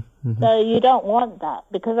depression. So you don't want that,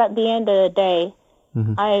 because at the end of the day,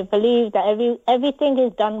 I believe that everything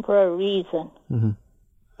is done for a reason.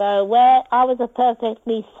 So where I was a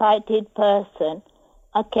perfectly sighted person,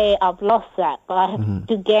 okay, I've lost that, but I have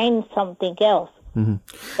to gain something else.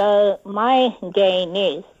 So my gain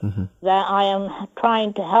is that I am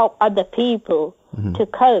trying to help other people to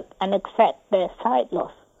cope and accept their sight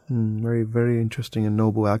loss. Very, very interesting and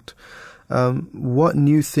noble act. What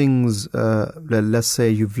new things, let's say,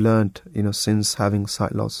 you've learned, since having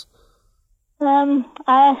sight loss? The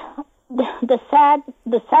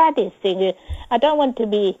saddest thing is, I don't want to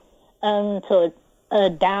be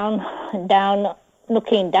down,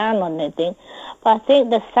 looking down on anything, but I think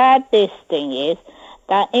the saddest thing is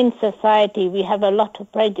that in society we have a lot of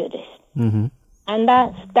prejudice, and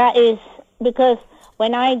that is because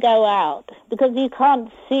when I go out, because you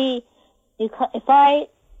can't see, if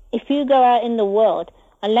you go out in the world,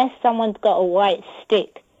 unless someone's got a white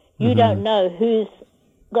stick, you don't know who's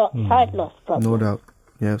got sight loss problems. No doubt,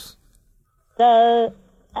 yes. So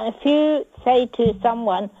if you say to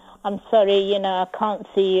someone, I'm sorry, I can't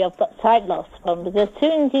see, I've got sight loss problems, as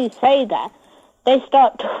soon as you say that, they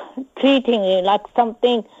start treating you like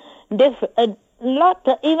something different.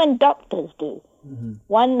 Even doctors do.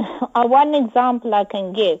 One example I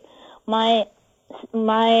can give, I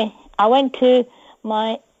went to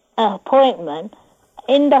my appointment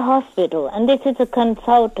in the hospital, and this is a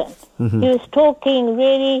consultant. He was talking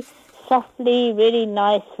really softly, really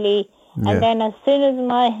nicely, and then as soon as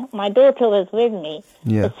my daughter was with me,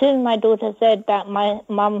 as soon as my daughter said that my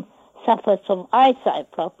mum suffers from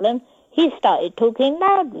eyesight problem, he started talking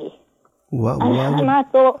loudly. And I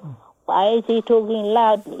thought, why is he talking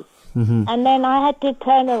loudly? And then I had to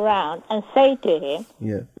turn around and say to him,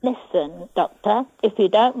 listen, doctor, if you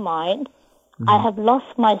don't mind, I have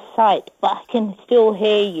lost my sight, but I can still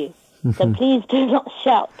hear you. So please do not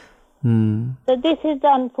shout. So this is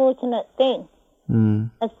the unfortunate thing.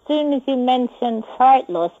 As soon as you mention sight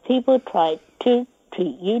loss, people try to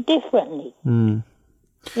treat you differently.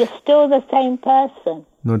 You're still the same person.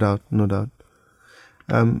 No doubt, no doubt.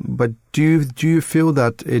 But do you feel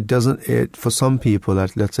that for some people,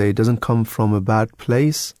 that let's say it doesn't come from a bad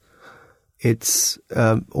place? It's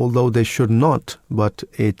although they should not, but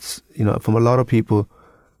it's from a lot of people,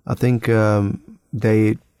 I think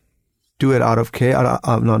they do it out of care.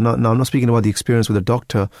 I'm not speaking about the experience with a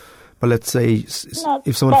doctor, but let's say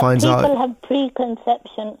if someone finds out, people have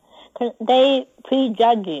preconception, they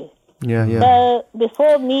prejudge you. Yeah. So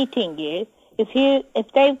before meeting you, if you've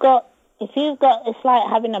got, it's like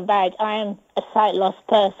having a badge. I am a sight loss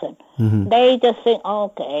person. They just think,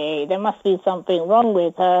 okay, there must be something wrong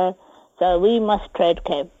with her, so we must tread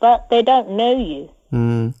care. But they don't know you.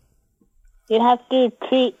 You have to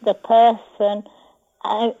treat the person.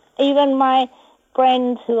 Even my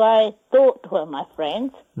friends who I thought were my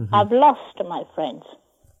friends, I've lost my friends.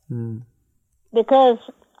 Because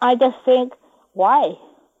I just think, why?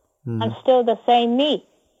 I'm still the same me.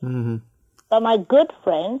 But my good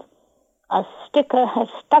friends have stuck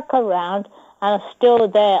around and are still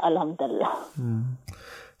there, alhamdulillah.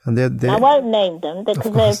 And I won't name them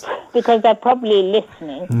because they're probably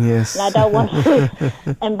listening. Yes. And I don't want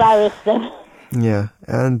to embarrass them. Yeah,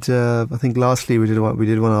 and I think lastly we did want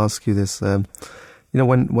to ask you this.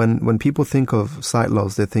 When people think of sight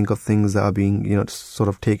loss, they think of things that are being sort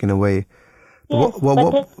of taken away. Yes,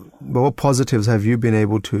 what positives have you been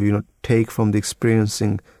able to take from the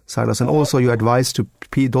experiencing sight loss, and also your advice to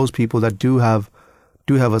those people that do have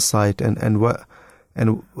a sight, and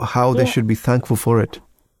how they should be thankful for it?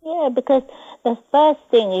 Yeah, because the first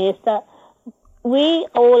thing is that we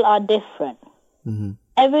all are different.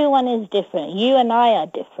 Everyone is different. You and I are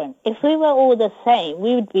different. If we were all the same,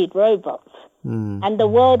 we would be robots. and the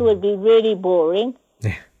world would be really boring.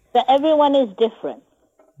 Yeah. So everyone is different.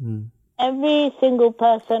 Every single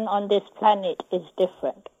person on this planet is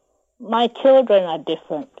different. My children are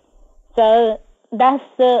different. So that's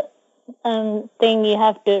the thing you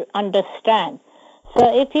have to understand.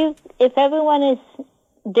 So if everyone is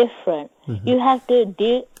different, you have to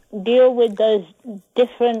deal with those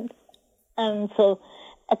different. So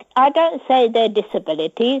I don't say they're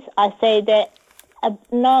disabilities. I say that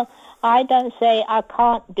no. I don't say I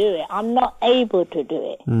can't do it. I'm not able to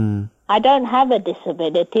do it. I don't have a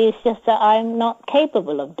disability. It's just that I'm not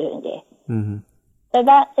capable of doing it. So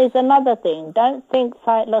that is another thing. Don't think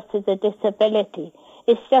sight loss is a disability.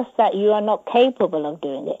 It's just that you are not capable of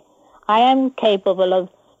doing it. I am capable of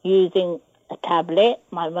using a tablet,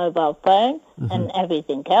 my mobile phone, and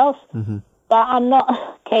everything else, but I'm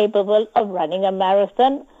not capable of running a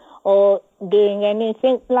marathon or doing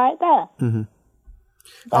anything like that.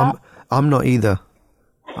 I'm not either.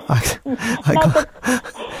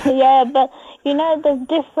 Yeah, but you know the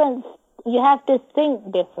difference. You have to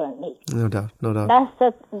think differently. No doubt.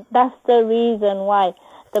 That's the reason why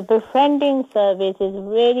the befriending service is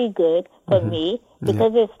really good for me,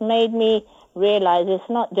 because it's made me realize it's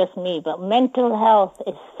not just me, but mental health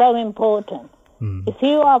is so important. If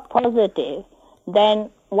you are positive, then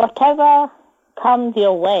whatever comes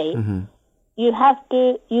your way, you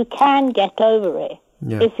can get over it.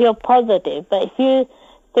 If you're positive. But if you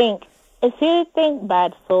think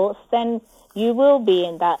bad thoughts, then you will be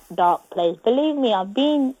in that dark place. Believe me, I've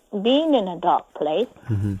been in a dark place.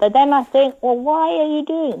 But then I think, well, why are you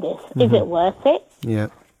doing this? Is it worth it? Yeah.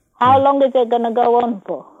 How long is it going to go on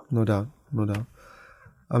for? No doubt.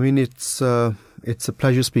 I mean, it's a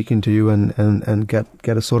pleasure speaking to you and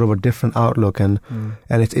get a sort of a different outlook and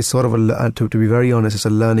it's sort of to be very honest, it's a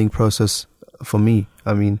learning process for me.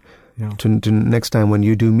 I mean, to next time when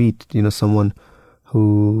you do meet, someone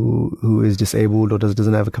who is disabled or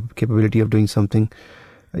doesn't have a capability of doing something,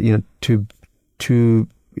 to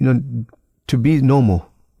be normal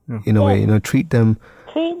in a way, treat them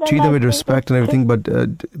with respect and everything. But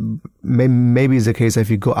maybe it's the case that if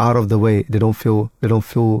you go out of the way, they don't feel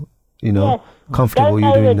comfortable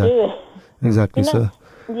you doing that. Exactly. So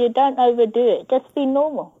you don't overdo it. Just be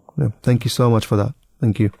normal. Yeah, thank you so much for that.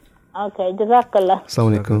 Thank you. Okay, Jazakallah.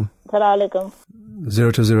 Assalamu alaikum. Assalamu alaikum.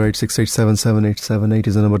 0208687778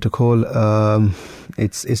 is the number to call.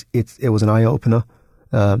 It was an eye opener.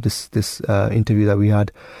 This interview that we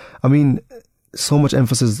had. I mean, so much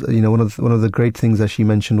emphasis. One of the great things that she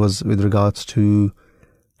mentioned was with regards to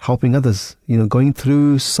helping others. Going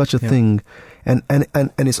through such a thing, and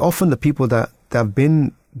it's often the people that have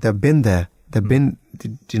been there.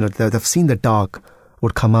 They've seen the dark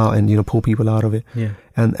would come out and pull people out of it.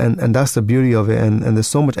 And that's the beauty of it. And there's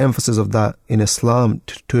so much emphasis of that in Islam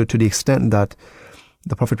to the extent that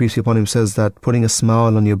the Prophet, peace be upon him, says that putting a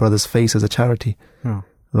smile on your brother's face is a charity.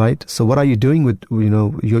 Right? So what are you doing with,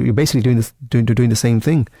 you're basically doing the same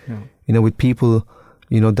thing, with people,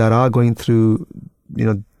 that are going through,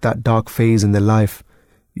 that dark phase in their life.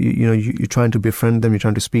 You're trying to befriend them, you're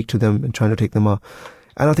trying to speak to them and trying to take them out.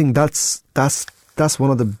 And I think that's one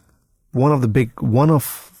of the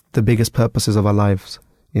biggest purposes of our lives.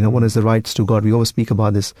 One is the rights to God. We always speak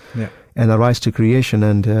about this, and the rights to creation.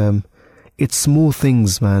 And it's small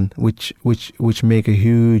things, man, which make a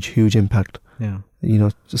huge impact.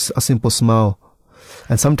 Just a simple smile.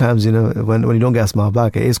 And sometimes, when you don't get a smile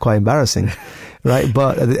back, it is quite embarrassing, right?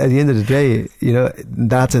 But at the end of the day,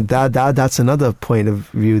 that's another point of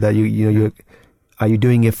view that are you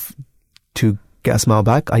doing it to get a smile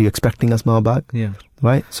back? Are you expecting a smile back?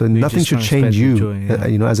 Right? So nothing should change you, joy,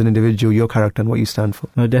 as an individual, your character and what you stand for.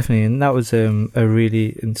 No, definitely. And that was a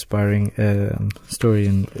really inspiring story,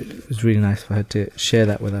 and it was really nice for her to share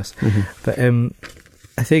that with us. But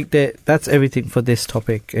I think that's everything for this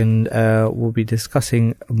topic, and we'll be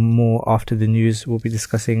discussing more after the news. We'll be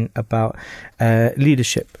discussing about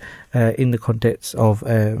leadership in the context of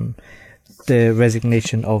the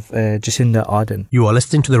resignation of Jacinda Ardern. You are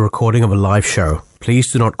listening to the recording of a live show.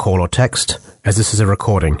 Please do not call or text, as this is a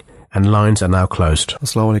recording, and lines are now closed.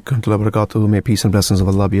 Assalamu alaikum wa barakatuh. May peace and blessings of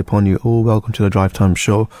Allah be upon you all. Welcome to the Drive Time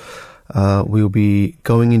Show. We'll be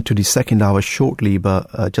going into the second hour shortly,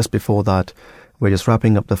 but just before that, we're just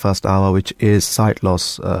wrapping up the first hour, which is sight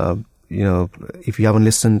loss. If you haven't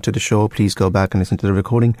listened to the show, please go back and listen to the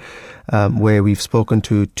recording, where we've spoken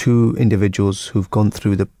to two individuals who've gone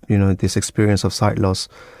through this experience of sight loss,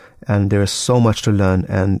 and there is so much to learn,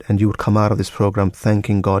 and you would come out of this program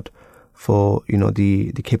thanking God for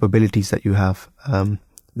the capabilities that you have.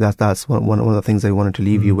 That's one of the things I wanted to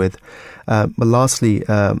leave you with. But lastly,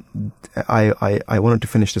 I wanted to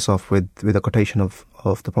finish this off with a quotation of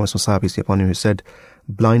the Prophet Messiah, peace be upon him, who said,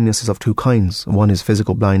 blindness is of two kinds. One is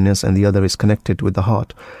physical blindness and the other is connected with the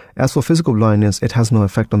heart. As for physical blindness, it has no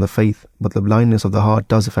effect on the faith, but the blindness of the heart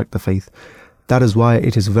does affect the faith. That is why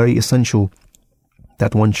it is very essential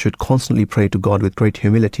that one should constantly pray to God with great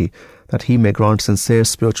humility, that He may grant sincere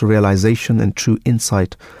spiritual realization and true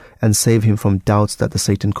insight, and save him from doubts that the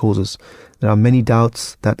Satan causes. There are many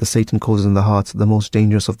doubts that the Satan causes in the heart. The most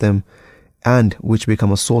dangerous of them, and which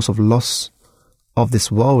become a source of loss of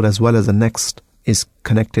this world as well as the next, is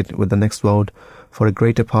connected with the next world, for a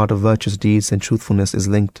greater part of virtuous deeds and truthfulness is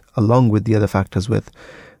linked, along with the other factors, with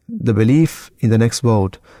the belief in the next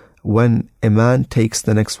world. When a man takes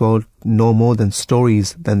the next world no more than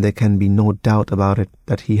stories, then there can be no doubt about it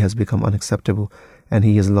that he has become unacceptable and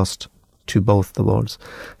he is lost to both the worlds.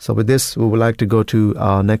 So with this, we would like to go to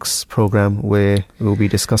our next program where we'll be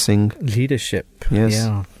discussing leadership. Yes.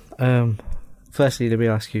 Yeah. Firstly, let me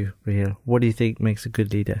ask you, Raheel, what do you think makes a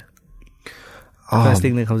good leader? First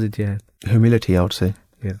thing that comes into your head. Humility, I would say.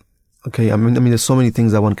 Yeah. Okay. I mean, there's so many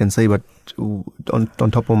things that one can say, but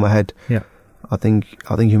on top of my head, yeah, I think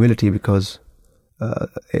humility, because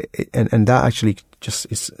and that actually just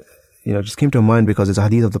is, just came to mind because it's a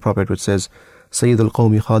hadith of the Prophet which says, Sayyidul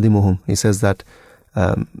Qawmi Khadimuhum. He says that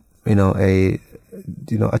a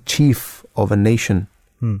chief of a nation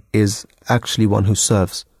is actually one who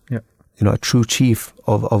serves. Yeah. A true chief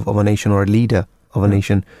of a nation, or a leader of a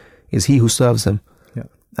nation, is he who serves them. Yeah.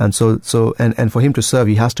 And so for him to serve,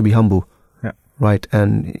 he has to be humble. Yeah. Right.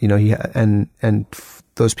 And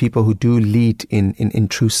those people who do lead in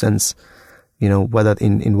true sense, whether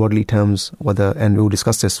in worldly terms, and we'll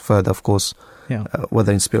discuss this further, of course,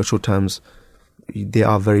 whether in spiritual terms, they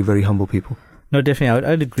are very, very humble people. No, definitely,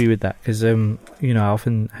 I'd agree with that, because I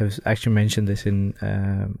often have actually mentioned this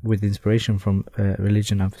with inspiration from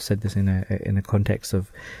religion. I've said this in a context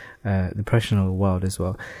of the professional world as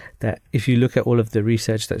well, that if you look at all of the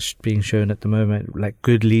research that's being shown at the moment, like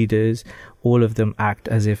good leaders, all of them act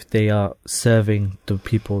as if they are serving the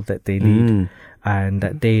people that they lead. And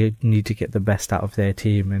that they need to get the best out of their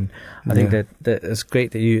team. And I think that it's great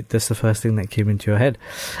that that's the first thing that came into your head.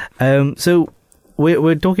 So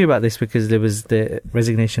we're talking about this because there was the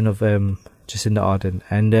resignation of Jacinda Ardern,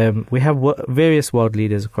 and we have various world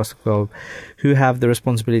leaders across the globe who have the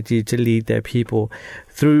responsibility to lead their people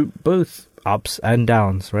through both ups and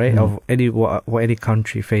downs, right? Of what any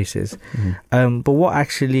country faces. But what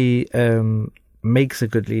actually makes a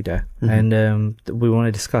good leader, and we want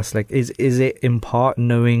to discuss, like, is it in part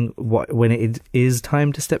knowing when it is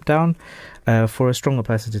time to step down, for a stronger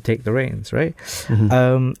person to take the reins, right?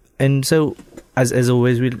 And so as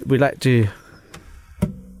always, we like to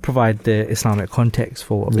provide the Islamic context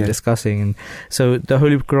for what we're discussing. And so the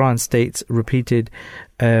Holy Quran states repeated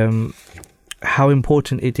how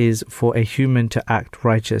important it is for a human to act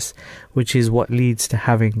righteous, which is what leads to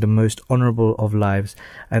having the most honorable of lives,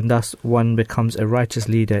 and thus one becomes a righteous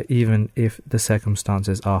leader even if the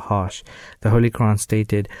circumstances are harsh. The Holy Quran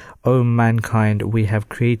stated, O mankind, we have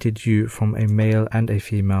created you from a male and a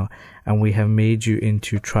female, and we have made you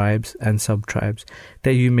into tribes and sub-tribes,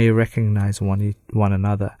 that you may recognize one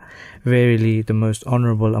another. Verily, the most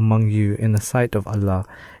honorable among you in the sight of Allah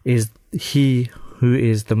is he who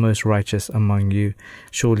is the most righteous among you.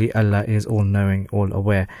 Surely Allah is all-knowing,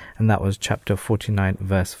 all-aware. And that was chapter 49,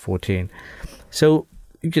 verse 14. So,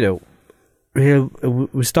 we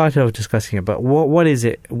started off discussing it, but what is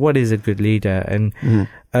it? What is a good leader? And,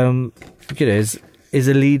 is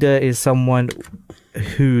a leader is someone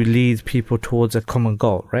who leads people towards a common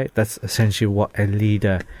goal, right? That's essentially what a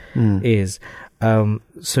leader is.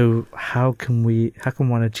 So how can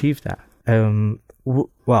one achieve that?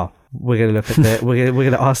 We're going to look at we're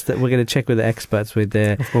going to check with the experts with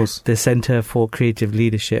the Center for Creative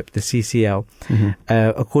Leadership, the CCL.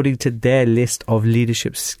 According to their list of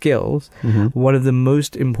leadership skills, one of the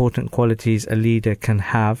most important qualities a leader can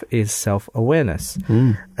have is self-awareness.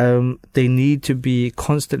 They need to be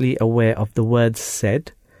constantly aware of the words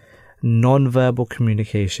said, non-verbal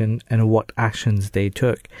communication, and what actions they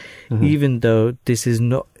took. Even though this is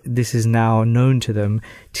now known to them,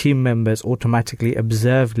 team members automatically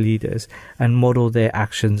observe leaders and model their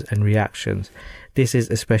actions and reactions. This is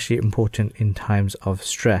especially important in times of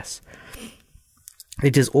stress.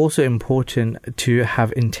 It is also important to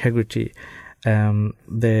have integrity.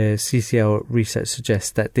 The CCL research suggests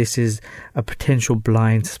that this is a potential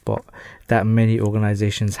blind spot that many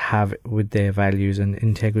organizations have with their values, and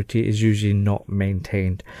integrity is usually not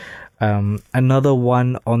maintained. Another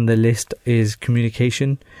one on the list is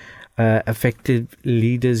communication. effective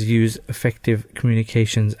leaders use effective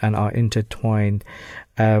communications and are intertwined.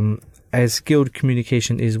 As skilled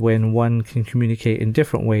communication is when one can communicate in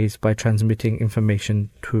different ways by transmitting information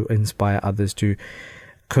to inspire others, to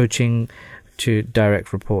coaching, to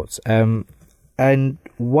direct reports. And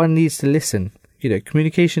one needs to listen.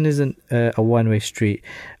 Communication isn't a one-way street.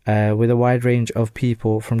 With a wide range of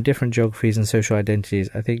people from different geographies and social identities,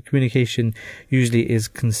 I think communication usually is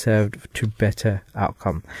conserved to better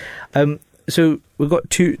outcome. So we've got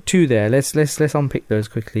two there. Let's unpick those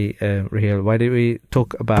quickly, Raheel. Why don't we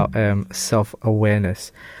talk about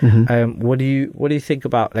self-awareness? What do you think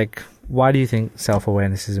about, like, why do you think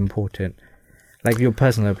self-awareness is important? Like, your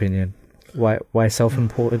personal opinion. Why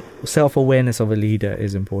self-awareness of a leader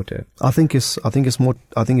is important? I think it's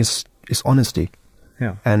honesty.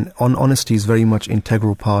 Yeah. And honesty is very much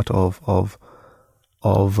integral part of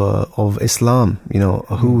Islam.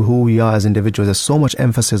 Who we are as individuals. There's so much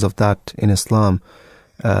emphasis of that in Islam.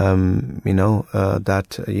 That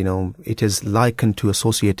it is likened to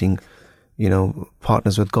associating,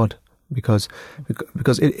 partners with God, because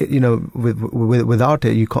without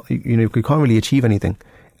it you can't really achieve anything.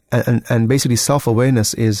 And basically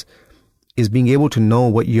self-awareness is being able to know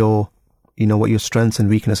what your strengths and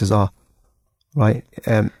weaknesses are, right?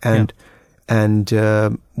 And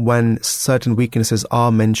when certain weaknesses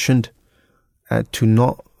are mentioned, to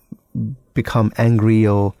not become angry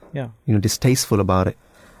or distasteful about it.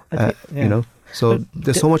 So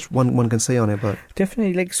there's so much one can say on it, but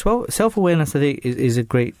definitely, like, self-awareness, I think is a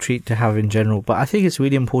great trait to have in general. But I think it's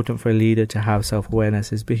really important for a leader to have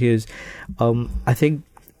self-awareness, is because I think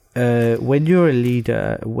when you're a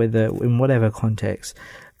leader, whether in whatever context,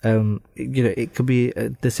 it could be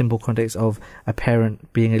the simple context of a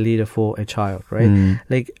parent being a leader for a child, right?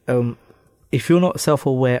 If you're not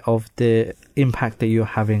self-aware of the impact that you're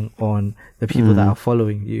having on the people that are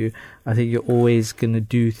following you, I think you're always going to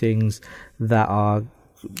do things that are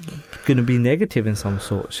going to be negative in some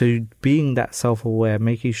sort. So being that self-aware,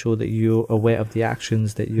 making sure that you're aware of the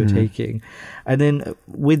actions that you're taking. And then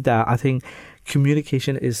with that, I think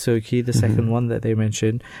communication is so key, the second one that they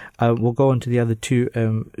mentioned. We'll go on to the other two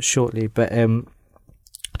shortly, but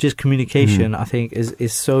just communication, I think,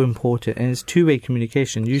 is so important, and it's two-way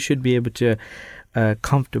communication. You should be able to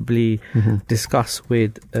comfortably discuss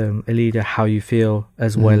with a leader how you feel,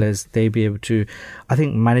 as well as they be able to, I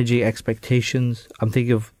think, managing expectations. I'm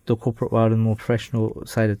thinking of the corporate world and more professional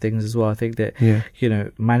side of things as well. I think that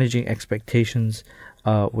managing expectations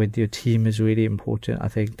with your team is really important. I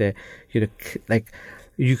think that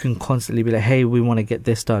you can constantly be like, hey, we want to get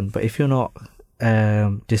this done, but if you're not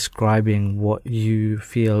describing what you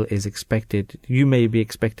feel is expected, you may be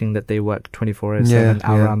expecting that they work 24/7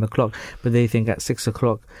 around the clock, but they think at 6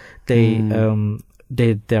 o'clock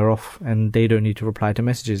they're off and they don't need to reply to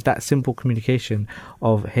messages. That simple communication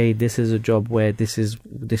of, hey, this is a job where this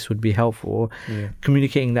would be helpful.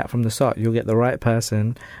 Communicating that from the start, you'll get the right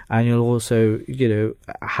person, and you'll also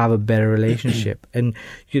have a better relationship. And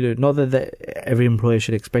not that every employer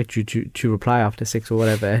should expect you to reply after 6 or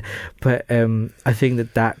whatever, but I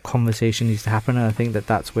think that conversation needs to happen, and I think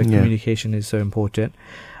that's where communication is so important.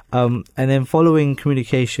 And then following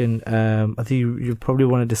communication, I think you probably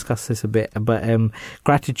want to discuss this a bit, but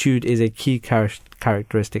gratitude is a key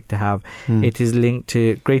characteristic to have. It is linked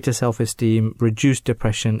to greater self-esteem, reduced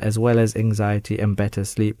depression, as well as anxiety and better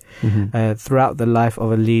sleep. Throughout the life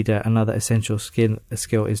of a leader, another essential skill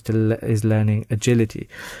is learning agility.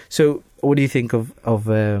 So what do you think of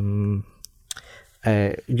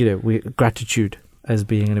gratitude as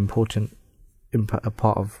being an important a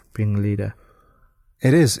part of being a leader?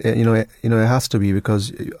 It is, it has to be,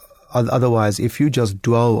 because otherwise, if you just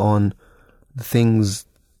dwell on the things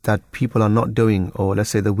that people are not doing, or let's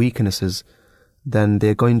say the weaknesses, then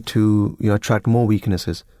they're going to, attract more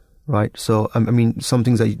weaknesses, right? So, I mean, some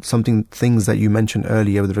things that you mentioned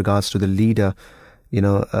earlier with regards to the leader,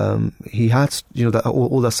 he has,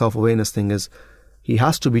 all that self-awareness thing is, he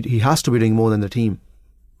has to be doing more than the team,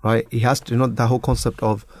 right? He has to, that whole concept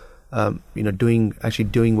of, doing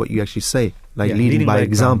what you actually say, like leading by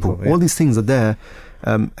example. All these things are there,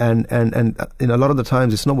 and a lot of the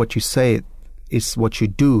times it's not what you say, it's what you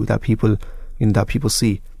do that people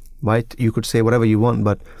see, right? You could say whatever you want,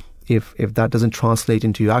 but if that doesn't translate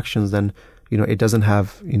into your actions, then it doesn't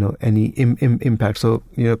have any impact. So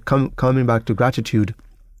coming back to gratitude,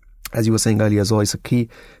 as you were saying earlier as well, it's a key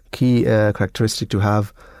characteristic to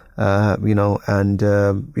have,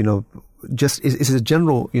 just it's a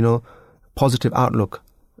general positive outlook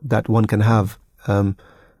that one can have, and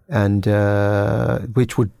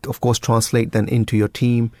which would of course translate then into your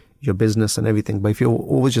team, your business and everything. But if you're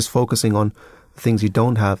always just focusing on things you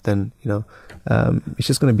don't have, then it's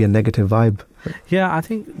just going to be a negative vibe. Yeah, I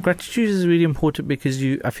think gratitude is really important because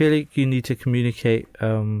I feel like you need to communicate,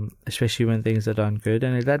 especially when things are done good.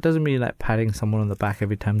 And that doesn't mean like patting someone on the back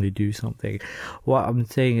every time they do something. What I'm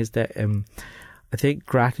saying is that I think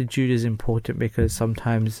gratitude is important because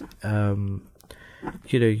sometimes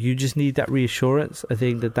you just need that reassurance. I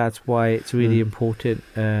think that's why it's really important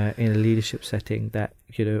in a leadership setting that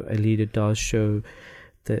a leader does show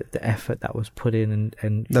the effort that was put in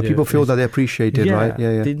and that people feel that they appreciate it, right?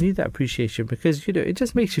 Yeah. They need that appreciation because it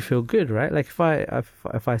just makes you feel good, right? Like if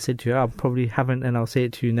I said to you, I probably haven't, and I'll say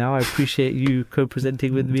it to you now, I appreciate you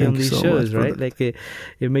co-presenting with me on these shows, right? Like it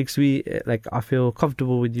makes me like I feel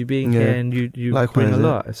comfortable with you being here, and you Likewise, bring a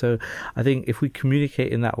lot. So I think if we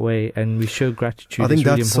communicate in that way and we show gratitude, I think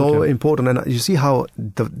that's really so important. And you see how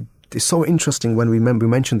it's so interesting when we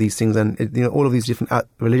mention these things, and all of these different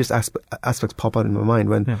religious aspects pop out in my mind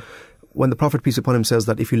when the Prophet, peace upon him, says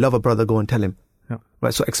that if you love a brother, go and tell him.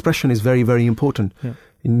 Right. So expression is very, very important.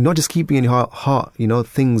 Not just keeping in your heart,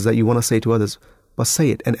 things that you want to say to others, but say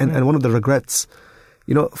it. And one of the regrets,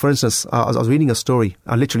 for instance, I was reading a story.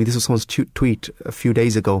 Literally, this was someone's tweet a few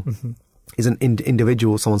days ago. Is an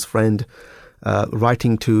individual, someone's friend,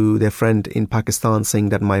 writing to their friend in Pakistan saying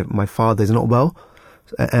that my father is not well.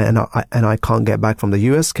 And I can't get back from the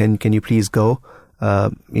US. Can you please go?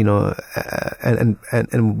 And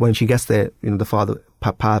when she gets there, the father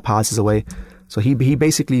passes away. So he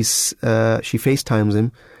basically she FaceTimes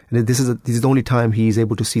him, and this is the only time he's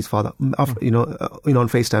able to see his father. On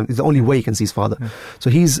FaceTime, it's the only way he can see his father. So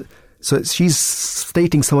she's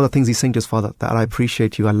stating some of the things he's saying to his father, that I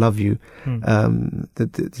appreciate you, I love you.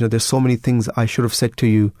 There's so many things I should have said to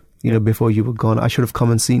you, before you were gone. I should have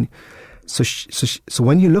come and seen. So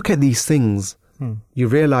when you look at these things, you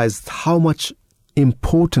realize how much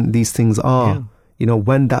important these things are,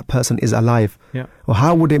 when that person is alive. Or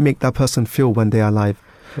how would it make that person feel when they are alive?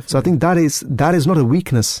 Definitely. So I think that is not a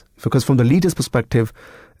weakness, because from the leader's perspective,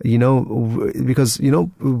 because,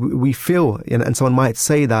 we feel, and someone might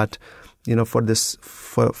say that, for the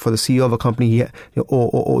CEO of a company,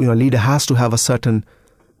 or a leader has to have a certain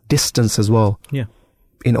distance as well.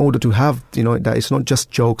 In order to have, that it's not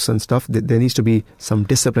just jokes and stuff. There needs to be some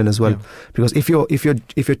discipline as well. Because if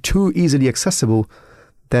you're too easily accessible,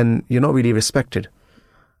 then you're not really respected,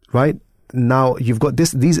 right? Now you've got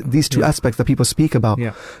these two aspects that people speak about.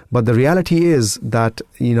 But the reality is that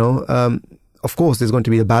of course there's going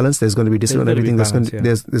to be a balance. There's going to be discipline. Everything. There's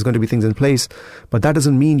going to be things in place. But that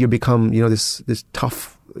doesn't mean you become this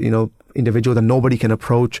tough individual that nobody can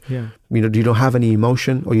approach. You don't have any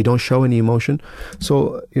emotion, or you don't show any emotion.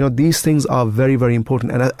 So these things are very, very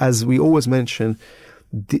important. And as we always mention,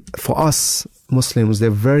 for us Muslims, they're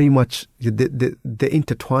very much they're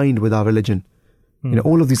intertwined with our religion.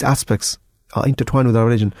 All of these aspects are intertwined with our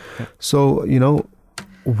religion. So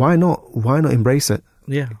why not embrace it?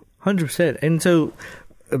 100%. And so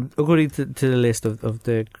according to the list of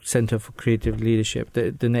the Center for Creative Leadership,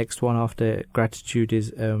 the next one after gratitude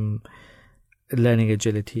is learning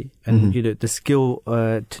agility, and the skill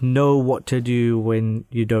to know what to do when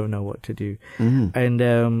you don't know what to do. And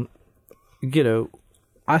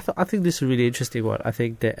I think this is a really interesting one. I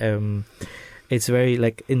think that it's very,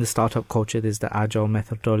 like, in the startup culture, there's the agile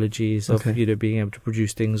methodologies of being able to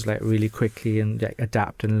produce things like really quickly and like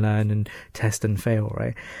adapt and learn and test and fail,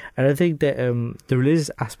 right? And I think that the religious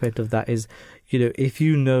aspect of that is, if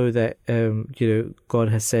you know that God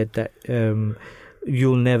has said that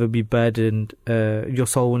you'll never be burdened, your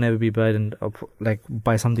soul will never be burdened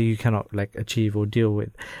by something you cannot achieve or deal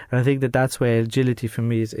with. And I think that's where agility for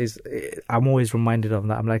me is I'm always reminded of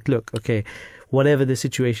that. I'm like, look, okay, whatever the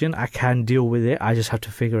situation, I can deal with it. I just have to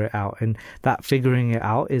figure it out. And that figuring it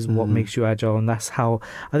out is what makes you agile. And that's how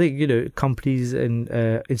I think, companies and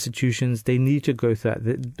institutions, they need to go through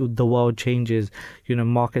that. The world changes,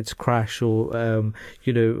 markets crash, or,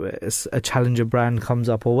 a challenger brand comes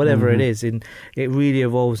up, or whatever it is. And it really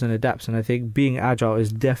evolves and adapts. And I think being agile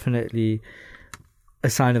is definitely a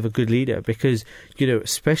sign of a good leader, because,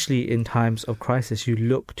 especially in times of crisis, you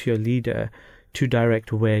look to your leader to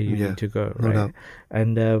direct where you need to go, right? No.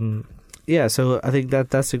 And so I think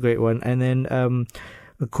that's a great one. And then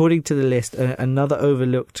according to the list, another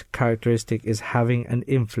overlooked characteristic is having an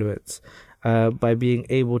influence by being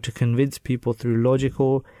able to convince people through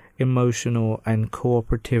logical, emotional and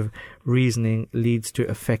cooperative reasoning leads to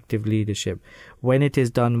effective leadership. When it is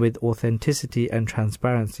done with authenticity and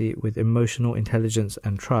transparency, with emotional intelligence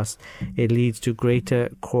and trust, it leads to greater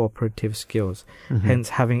cooperative skills. Hence,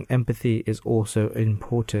 having empathy is also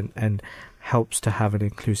important and helps to have an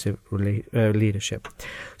inclusive leadership.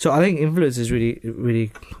 So I think influence is really,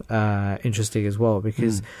 really interesting as well,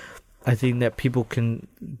 because I think that people can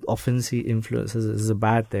often see influence as a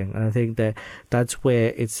bad thing. And I think that that's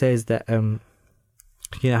where it says that, how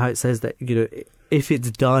it says that, if it's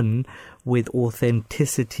done with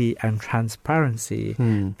authenticity and transparency,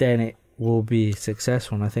 then it will be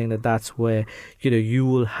successful. And I think that that's where, you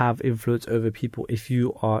will have influence over people if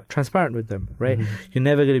you are transparent with them, right? You're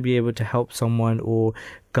never going to be able to help someone or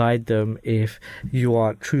guide them if you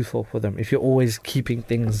are truthful for them. If you're always keeping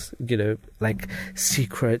things, like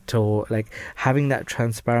secret, or like having that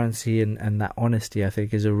transparency and that honesty, I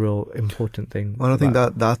think is a real important thing. Well, I think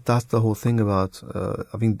that's the whole thing about,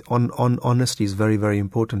 honesty is very, very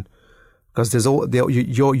important, because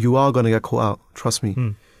you are going to get caught out. Trust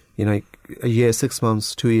me. A year, 6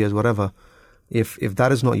 months, 2 years, whatever. If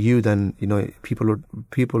that is not you, then people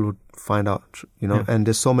would find out. And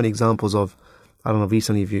there's so many examples of, I don't know,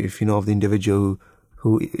 recently, if you know of the individual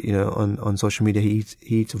who on social media, he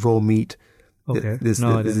eats raw meat. Okay. This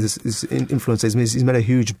influencer, he's made a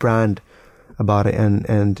huge brand about it,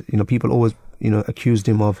 and people always accused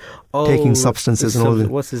him of taking substances and all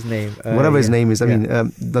that. What's his name? Whatever his name is. I mean,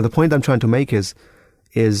 the point I'm trying to make is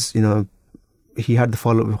he had the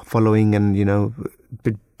following, and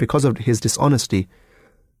because of his dishonesty,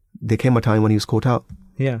 there came a time when he was caught out.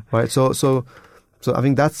 Yeah. Right. So I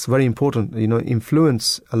think that's very important.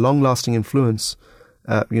 Influence, a long-lasting influence.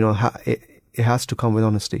 It has to come with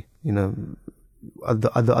honesty.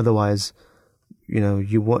 Otherwise,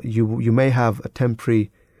 you may have a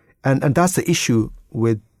temporary, and that's the issue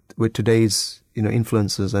with today's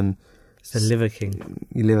influencers and the Liver King.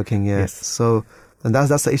 Liver King, yeah. Yes. So. And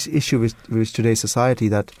that's the issue with today's society,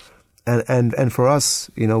 that, and for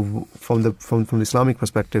us, from the Islamic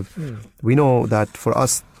perspective, we know that for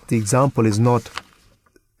us the example is not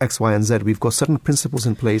X, Y, and Z. We've got certain principles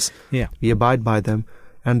in place. Yeah. We abide by them,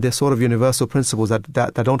 and they're sort of universal principles that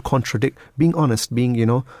don't contradict. Being honest, being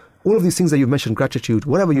all of these things that you've mentioned, gratitude,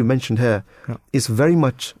 whatever you mentioned here, is very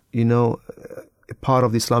much a part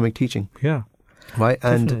of the Islamic teaching. Yeah. Right.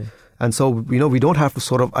 Definitely. And so we don't have to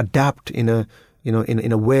sort of adapt in a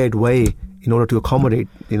weird way in order to accommodate,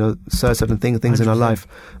 certain things 100%. In our life.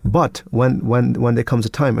 But when there comes a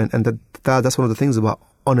time, and that's one of the things about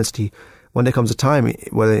honesty, when there comes a time,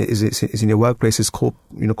 whether it's in your workplace, it's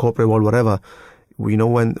corporate world, whatever,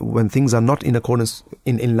 when things are not in accordance,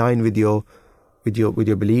 in line with your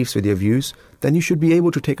beliefs, with your views, then you should be able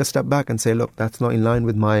to take a step back and say, look, that's not in line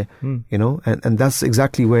with my, and that's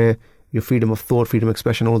exactly where your freedom of thought, freedom of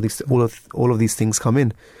expression, all of these things come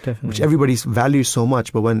in. Definitely. Which everybody values so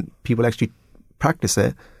much, but when people actually practice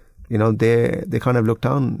it, they kind of look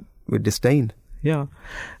down with disdain. Yeah.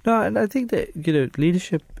 No, and I think that,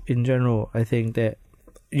 leadership in general, I think that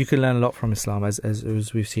you can learn a lot from Islam, as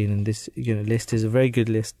we've seen in this, list is a very good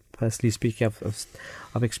list. Personally speaking,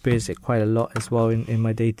 I've experienced it quite a lot as well in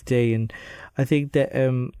my day-to-day, and I think that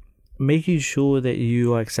making sure that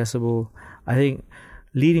you are accessible, I think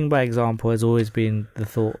leading by example has always been the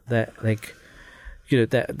thought that, like,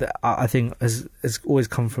 that I think has always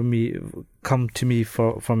come to me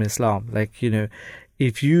from Islam. Like,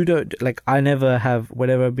 if you don't, like, I never have,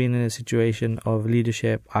 whenever I've been in a situation of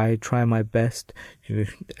leadership, I try my best.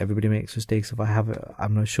 Everybody makes mistakes. If I have,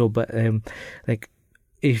 I'm not sure, but like,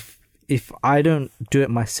 if I don't do it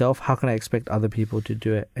myself, how can I expect other people to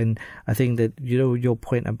do it? And I think that, your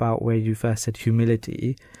point about where you first said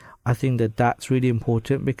humility, I think that that's really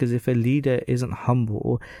important, because if a leader isn't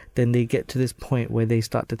humble, then they get to this point where they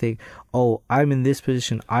start to think, oh, I'm in this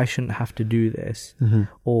position, I shouldn't have to do this,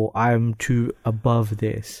 or I'm too above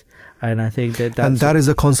this. And I think that is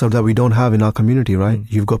a concept that we don't have in our community, right?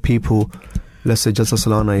 You've got people, let's say Jalsa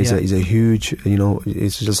Salana is a huge,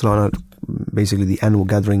 it's Jalsa Salana, basically the annual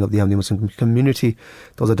gathering of the Ahmadi Muslim community.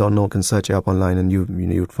 Those that don't know can search it up online, and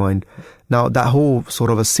you'd find. Now that whole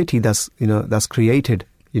sort of a city that's created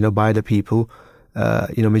by the people,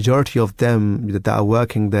 majority of them that are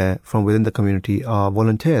working there from within the community are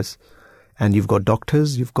volunteers. And you've got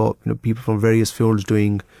doctors, you've got, people from various fields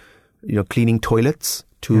doing, cleaning toilets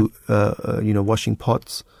to, washing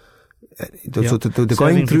pots. So they're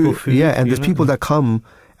going through, food, and there's people that come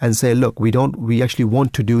and say, look, we actually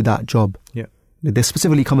want to do that job. Yeah. They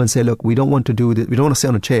specifically come and say, look, we don't want to do this, we don't want to sit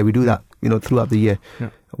on a chair, we do that, throughout the year.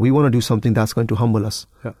 Yeah. We want to do something that's going to humble us.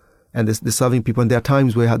 Yeah. And they're serving people, and there are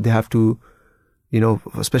times where they have to,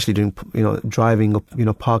 especially doing, driving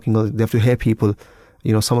or, parking, or they have to hear people,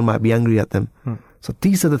 someone might be angry at them. So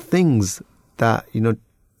these are the things that,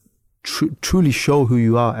 truly show who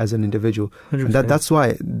you are as an individual. And that's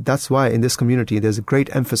why in this community, there's a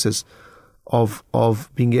great emphasis of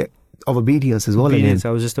obedience as well. Obedience, I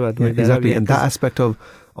was just about to make that exactly. up, And that aspect of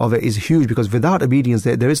it is huge, because without obedience,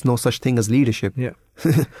 there is no such thing as leadership. Yeah.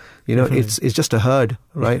 It's just a herd,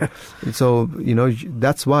 right? So,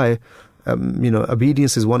 that's why,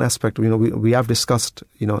 obedience is one aspect. We have discussed,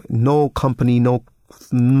 no company,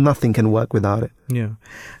 nothing can work without it. Yeah,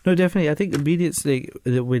 no, definitely. I think obedience, like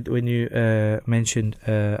when you mentioned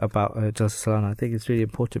about Jalsa Salana, I think it's really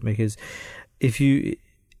important, because if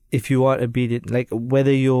you are obedient, like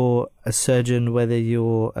whether you're a surgeon, whether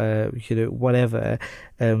you're whatever,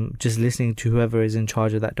 just listening to whoever is in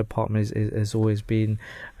charge of that department has always been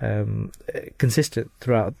consistent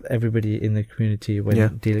throughout everybody in the community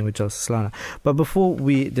when dealing with Jalsa Salana. But before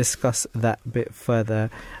we discuss that bit further,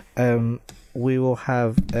 we will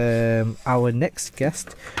have our next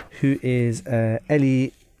guest, who is Eli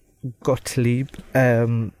Gottlieb.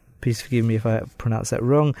 Please forgive me if I pronounce that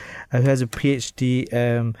wrong. Who has a PhD.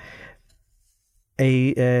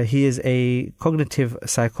 He is a cognitive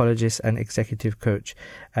psychologist and executive coach,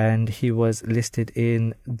 and he was listed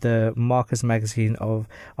in the Marcus magazine of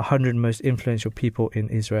 100 most influential people in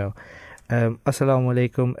Israel. Assalamu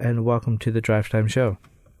alaikum, and welcome to the Drive Time Show.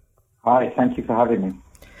 Hi, thank you for having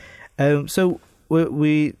me. So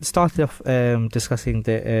we started off discussing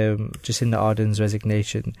the Jacinda Ardern's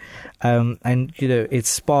resignation, and it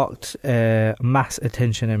sparked mass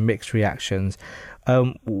attention and mixed reactions.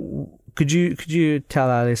 Could you tell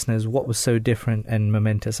our listeners what was so different and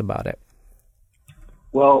momentous about it?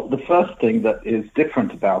 Well, the first thing that is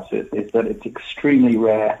different about it is that it's extremely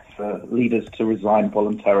rare for leaders to resign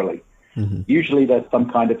voluntarily. Mm-hmm. Usually there's some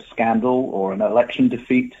kind of scandal or an election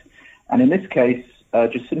defeat, and in this case,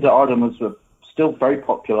 Jacinda Ardern was still very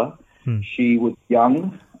popular. She was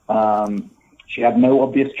young. She had no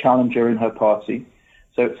obvious challenger in her party.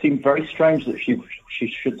 So it seemed very strange that she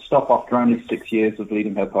should stop after only 6 years of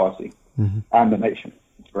leading her party and the nation.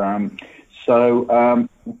 So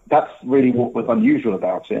that's really what was unusual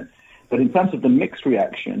about it. But in terms of the mixed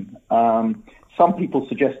reaction, some people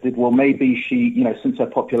suggested, well, maybe she, since her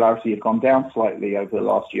popularity had gone down slightly over the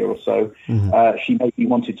last year or so, she maybe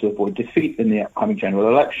wanted to avoid defeat in the upcoming general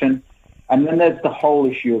election. And then there's the whole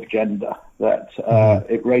issue of gender, that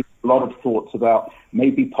it raised a lot of thoughts about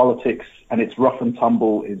maybe politics and its rough and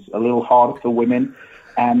tumble is a little harder for women,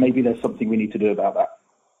 and maybe there's something we need to do about that.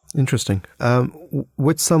 Interesting.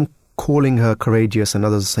 With some calling her courageous and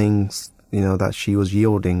others saying, that she was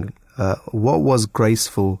yielding, what was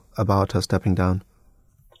graceful about her stepping down?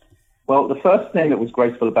 Well, the first thing that was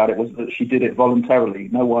graceful about it was that she did it voluntarily.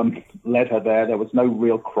 No one led her there. There was no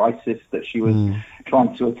real crisis that she was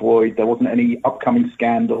trying to avoid. There wasn't any upcoming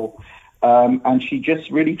scandal. And she just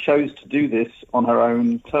really chose to do this on her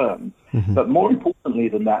own terms. But more importantly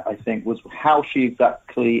than that, I think, was how she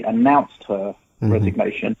exactly announced her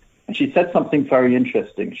resignation. And she said something very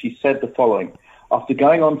interesting. She said the following: after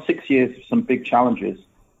going on 6 years of some big challenges,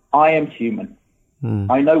 I am human.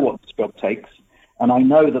 I know what this job takes. And I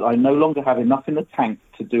know that I no longer have enough in the tank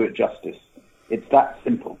to do it justice. It's that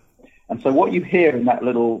simple. And so what you hear in that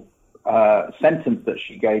little sentence that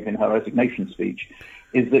she gave in her resignation speech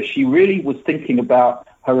is that she really was thinking about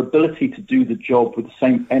her ability to do the job with the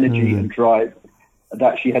same energy and drive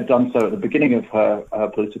that she had done so at the beginning of her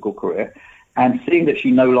political career, and seeing that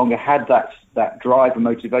she no longer had that drive and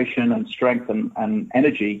motivation and strength and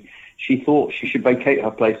energy, she thought she should vacate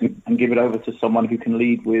her place and give it over to someone who can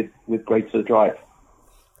lead with greater drive.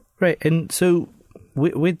 Right, and so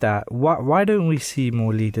with that, why don't we see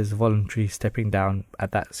more leaders voluntarily stepping down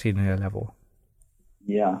at that senior level?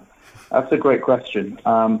 Yeah, that's a great question.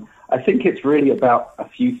 I think it's really about a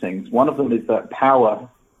few things. One of them is that power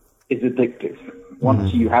is addictive.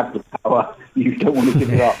 Once you have the power, you don't want to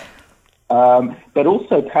give it up. But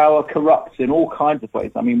also power corrupts in all kinds of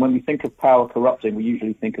ways. I mean, when we think of power corrupting, we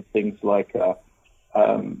usually think of things like,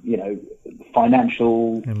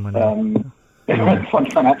 financial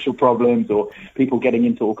financial problems, or people getting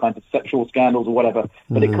into all kinds of sexual scandals or whatever.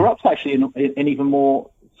 But it corrupts actually in even more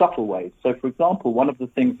subtle ways. So, for example, one of the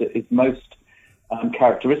things that is most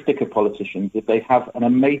characteristic of politicians is they have an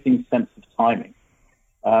amazing sense of timing.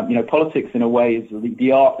 Politics in a way is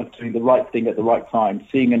the art of doing the right thing at the right time,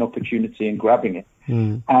 seeing an opportunity and grabbing it.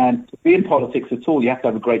 And to be in politics at all, you have to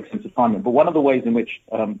have a great sense of timing. But one of the ways in which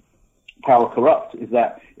power corrupts is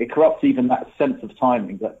that it corrupts even that sense of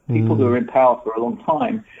timing, that people who are in power for a long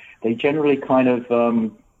time, they generally kind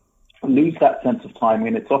of lose that sense of timing,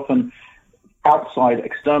 and it's often outside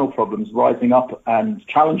external problems rising up and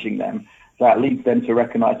challenging them that leads them to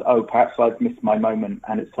recognize, oh, perhaps I've missed my moment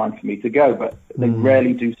and it's time for me to go. But they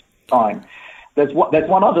rarely do time. There's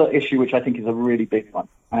one other issue which I think is a really big one,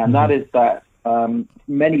 and that is that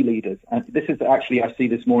many leaders, and this is actually, I see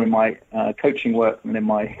this more in my coaching work than in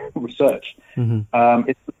my research,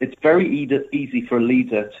 it's very easy for a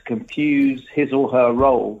leader to confuse his or her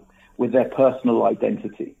role with their personal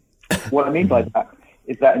identity. What I mean by that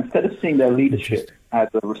is that instead of seeing their leadership as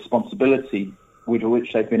a responsibility with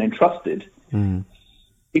which they've been entrusted,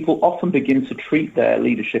 people often begin to treat their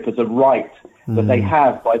leadership as a right that they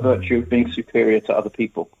have by virtue of being superior to other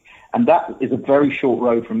people. And that is a very short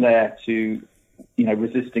road from there to,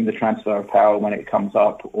 resisting the transfer of power when it comes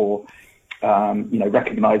up, or,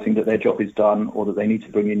 recognizing that their job is done or that they need to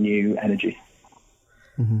bring in new energy.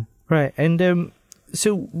 Right. And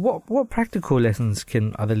so what practical lessons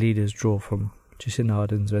can other leaders draw from Jacinda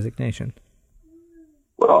Ardern's resignation?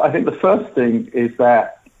 Well, I think the first thing is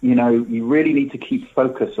that, you really need to keep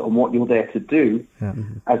focus on what you're there to do,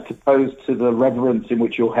 as opposed to the reverence in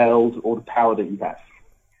which you're held or the power that you have.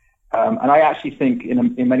 And I actually think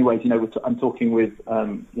in many ways, I'm talking with,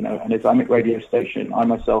 an Islamic radio station. I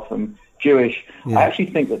myself am Jewish. I actually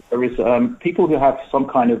think that there is people who have some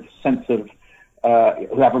kind of sense of,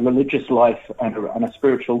 who have a religious life and a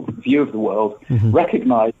spiritual view of the world,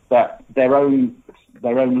 recognize that their own,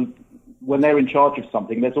 when they're in charge of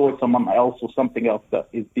something, there's always someone else or something else that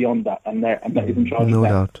is beyond that, and that is in charge of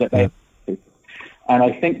that. And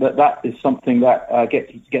I think that is something that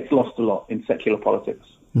gets lost a lot in secular politics.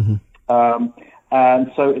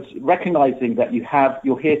 And so it's recognizing that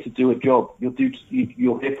you're here to do a job.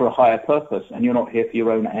 You're here for a higher purpose, and you're not here for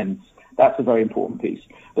your own ends. That's a very important piece.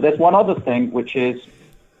 But there's one other thing, which is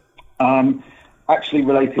actually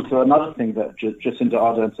related to another thing that Jacinda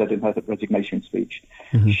Ardern said in her resignation speech.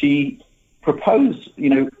 She proposed,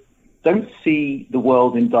 don't see the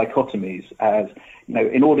world in dichotomies as,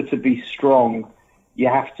 in order to be strong, you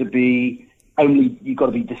have to be you've got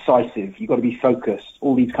to be decisive, you've got to be focused,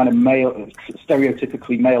 all these kind of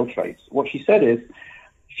stereotypically male traits. What she said is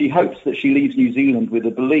she hopes that she leaves New Zealand with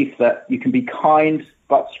a belief that you can be kind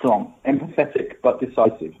but strong, empathetic but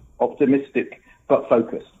decisive, optimistic but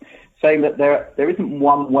focused, saying that there isn't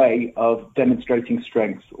one way of demonstrating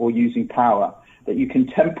strength or using power, that you can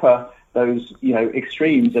temper those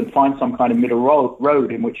extremes and find some kind of middle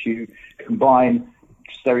road in which you combine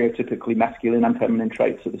stereotypically masculine and feminine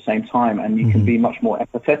traits at the same time, and you can be much more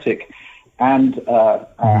empathetic and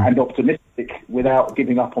optimistic without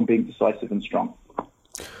giving up on being decisive and strong.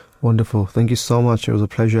 Wonderful. Thank you so much. It was a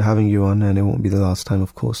pleasure having you on, and it won't be the last time,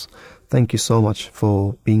 of course. Thank you so much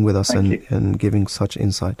for being with us and giving such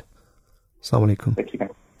insight. Assalamu alaikum. Thank you.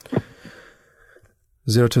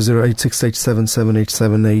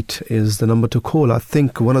 0208687778 is the number to call. I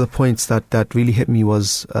think one of the points that really hit me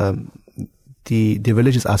was the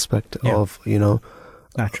religious aspect of,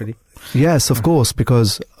 naturally. Yes, of course,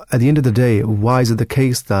 because at the end of the day, why is it the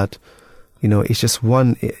case that, it's just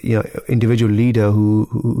one, individual leader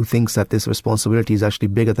who thinks that this responsibility is actually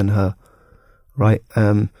bigger than her, right?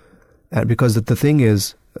 Because the thing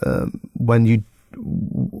is, when you,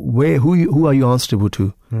 who are you answerable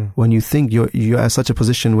to? When you think you're at such a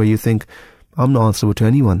position where you think, I'm not answerable to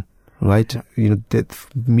anyone, right? That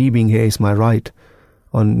me being here is my right,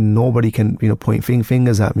 or nobody can, point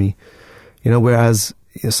fingers at me, whereas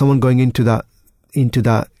someone going into that,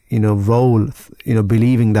 role,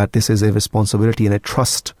 believing that this is a responsibility and a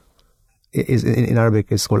trust, is in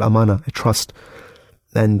Arabic is called amana, a trust,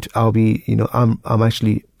 and I'll be,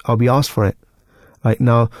 I'll be asked for it. Right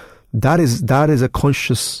now, that is a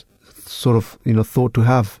conscious sort of, thought to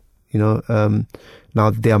have, now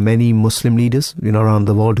there are many Muslim leaders, around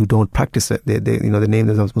the world who don't practice it. They name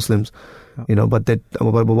themselves Muslims, but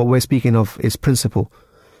what we're speaking of is principle,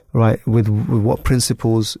 right? With what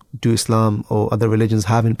principles do Islam or other religions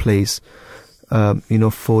have in place,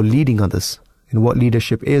 for leading others, and what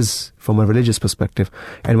leadership is from a religious perspective.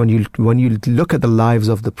 And when you look at the lives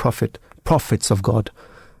of the prophets of God,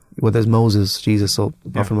 whether it's Moses, Jesus, or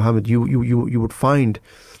Prophet Muhammad, you would find,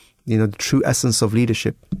 the true essence of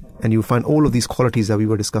leadership, and you find all of these qualities that we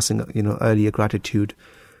were discussing, earlier, gratitude,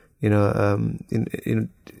 in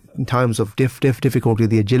times of difficulty,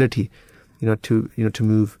 the agility, to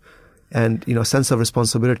move, and a sense of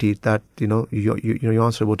responsibility that you're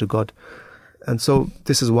answerable to God, and so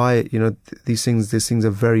this is why these things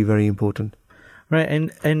are very, very important. Right,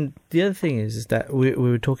 and the other thing is that we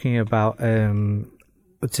were talking about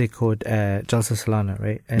what's it called, Jalsa Salana,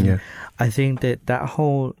 right? And I think that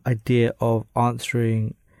whole idea of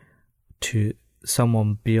answering to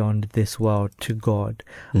someone beyond this world to God,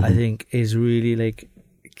 I think is really like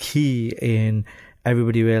key in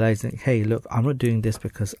everybody realizing, hey, look, I'm not doing this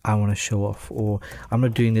because I want to show off, or I'm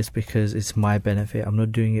not doing this because it's my benefit. I'm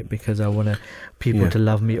not doing it because I want people to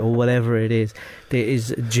love me, or whatever it is. There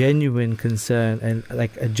is a genuine concern and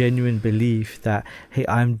like a genuine belief that, hey,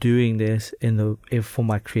 I'm doing this for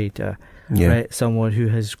my Creator. Right, someone who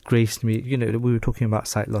has graced me. You know, we were talking about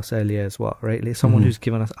sight loss earlier as well, right? Like someone who's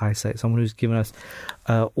given us eyesight, someone who's given us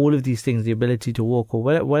all of these things, the ability to walk, or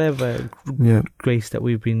whatever grace that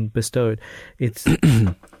we've been bestowed. It's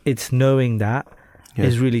it's knowing that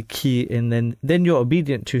is really key, and then you're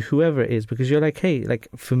obedient to whoever it is, because you're like, hey, like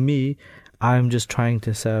for me, I'm just trying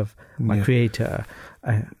to serve my Creator.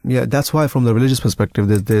 That's why, from the religious perspective,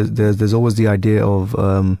 there's always the idea of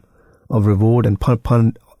reward and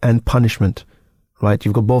punishment, right?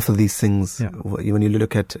 You've got both of these things. When you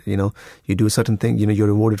look at, you do a certain thing, you're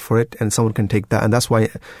rewarded for it, and someone can take that. And that's why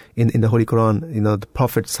in the Holy Quran, the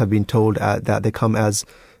prophets have been told that they come as,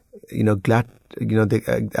 glad,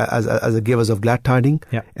 as a givers of glad tidings,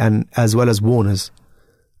 and as well as warners,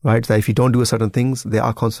 right? That if you don't do certain things, there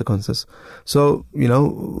are consequences. So,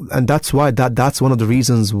 and that's why that's one of the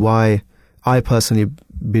reasons why I personally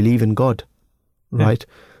believe in God, right?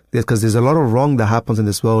 Because there's a lot of wrong that happens in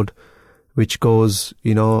this world which goes,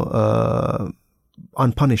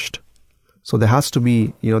 unpunished. So there has to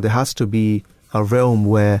be a realm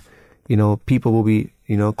where, people will be,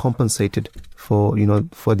 compensated for,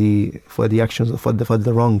 for the actions, for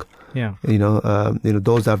the wrong.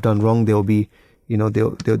 Those that have done wrong, they'll be,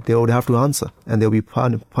 they would have to answer, and they'll be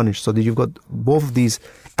punished. So that you've got both of these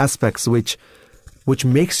aspects which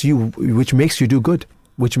makes you do good,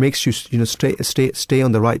 which makes you stay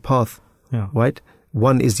on the right path, right?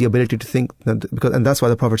 One is the ability to think, and that's why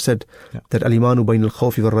the Prophet said that al-imanu bayn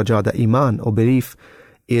al-khawfi wal-raja, that iman or belief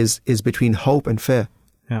is between hope and fear.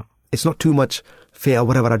 It's not too much fear,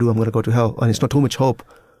 whatever I do, I'm going to go to hell, and it's not too much hope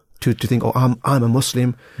to think, oh, I'm a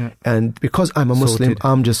Muslim, and because I'm a Muslim,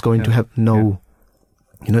 I'm just going to have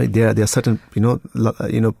there are certain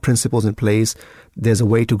principles in place. There's a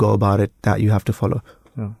way to go about it that you have to follow.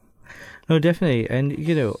 No, definitely. And,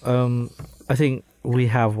 I think we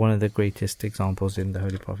have one of the greatest examples in the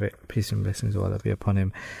Holy Prophet, peace and blessings of Allah be upon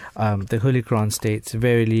him. The Holy Quran states,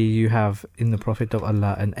 verily you have in the Prophet of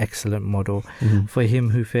Allah an excellent model for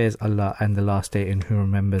him who fears Allah and the last day and who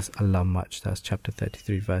remembers Allah much. That's chapter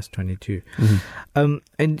 33, verse 22. And,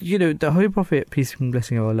 the Holy Prophet, peace and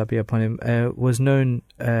blessings of Allah be upon him, was known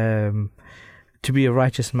to be a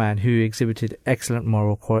righteous man who exhibited excellent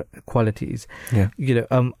moral qualities.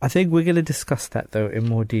 I think we're going to discuss that though in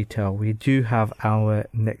more detail. We do have our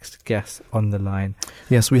next guest on the line.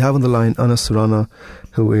 Yes, we have on the line Anas Surana,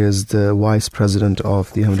 who is the Vice President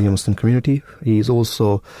of the Ahmadiyya Muslim community. He is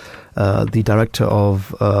also the director of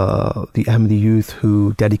the Ahmadi youth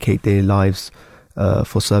who dedicate their lives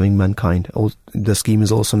for serving mankind. The scheme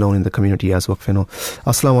is also known in the community as Waqf-e-Nau.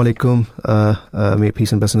 Assalamu alaikum. May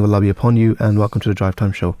peace and blessings of Allah be upon you, and welcome to the Drive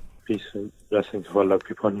Time Show. Peace and blessings of Allah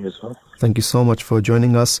be upon you as well. Thank you so much for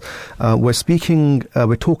joining us. We're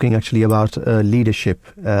talking actually about leadership.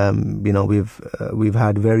 We've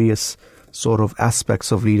had various sort of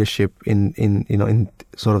aspects of leadership in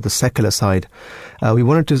sort of the secular side. We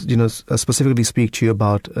wanted to specifically speak to you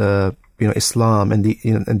about Islam and the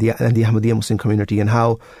Ahmadiyya Muslim community, and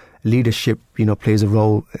how leadership plays a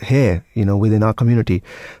role here within our community.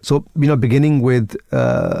 So beginning with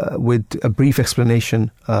a brief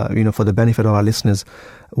explanation for the benefit of our listeners,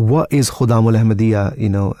 what is Khudamul Ahmadiyya?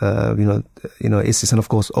 It's of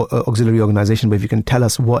course auxiliary organization, but if you can tell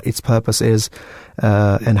us what its purpose is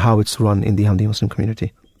and how it's run in the Ahmadiyya Muslim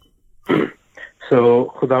community.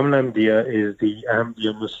 So Khudamul Ahmadiyya is the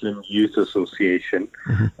Ahmadiyya Muslim Youth Association,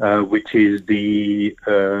 which is the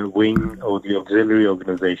wing or the auxiliary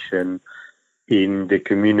organization in the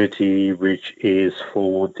community, which is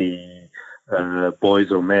for the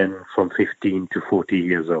boys or men from 15 to 40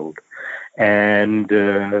 years old. And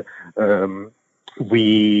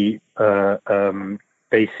we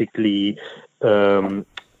basically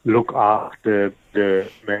look after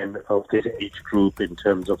the men of this age group in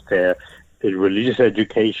terms of their religious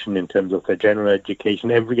education, in terms of their general education,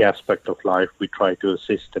 every aspect of life. We try to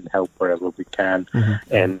assist and help wherever we can.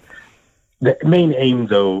 And the main aim,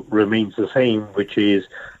 though, remains the same, which is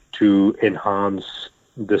to enhance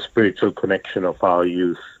the spiritual connection of our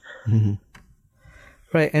youth.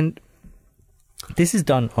 Right, and this is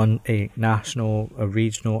done on a national, a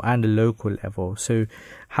regional, and a local level. So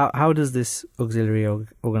how does this auxiliary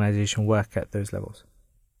organization work at those levels?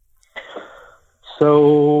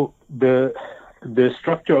 So the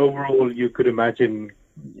structure overall, you could imagine,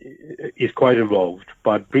 is quite involved.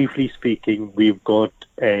 But briefly speaking, we've got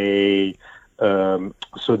the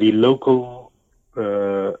local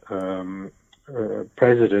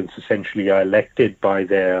presidents essentially are elected by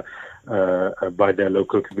their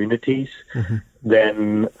local communities. Mm-hmm.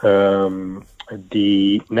 Then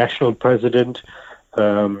the national president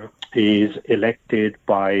is elected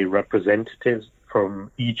by representatives from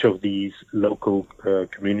each of these local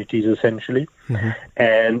communities, essentially. Mm-hmm.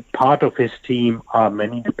 And part of his team are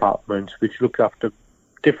many departments which look after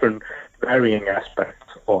different varying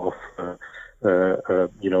aspects of,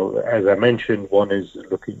 as I mentioned, one is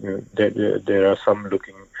looking, there are some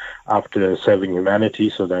looking after serving humanity,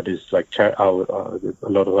 so that is like a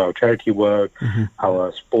lot of our charity work, mm-hmm.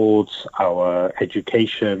 our sports, our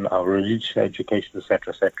education, our religious education,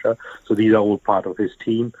 etc., etc. So these are all part of his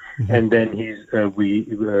team. Mm-hmm. And then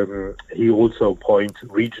he also appoints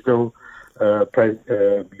regional,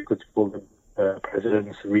 you could call them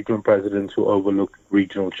regional presidents who overlook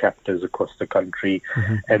regional chapters across the country,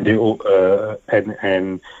 mm-hmm. and they all,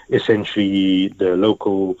 and essentially the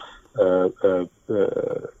local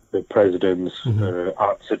the president's mm-hmm.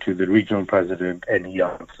 answer to the regional president, and he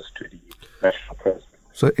answers to the national president.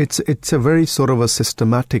 So it's a very sort of a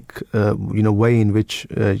systematic way in which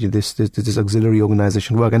this auxiliary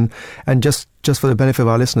organization work, and just for the benefit of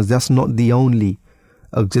our listeners, that's not the only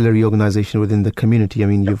auxiliary organization within the community. I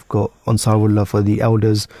mean, you've got Ansarullah for the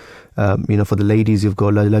elders, for the ladies, you've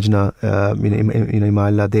got Lajna,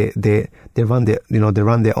 Imaillah. They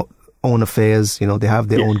run their own affairs, they have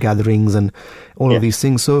their own gatherings and all of these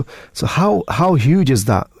things. So how huge is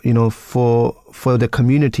that, for the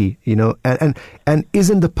community, and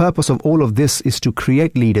isn't the purpose of all of this is to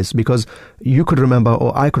create leaders? Because you could remember,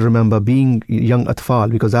 or I could remember being young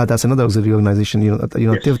Atfal, because that's another auxiliary organization,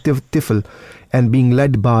 Tifl, and being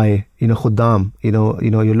led by, Khuddam,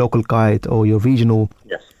 your local Qaid or your regional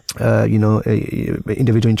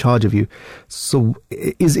individual in charge of you. So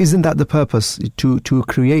isn't that the purpose, to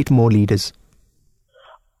create more leaders?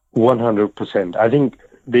 100%. I think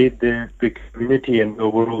the community and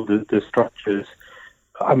overall the structures,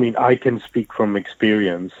 I mean, I can speak from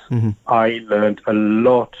experience. Mm-hmm. I learned a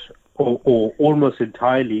lot, or almost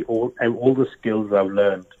entirely, all the skills I've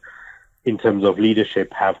learned in terms of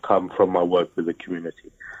leadership have come from my work with the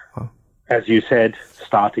community. As you said,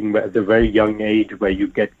 starting at a very young age, where you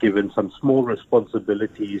get given some small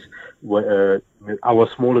responsibilities. Our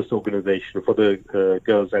smallest organization for the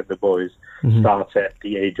girls and the boys mm-hmm. starts at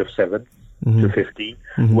the age of 7 mm-hmm. to 15,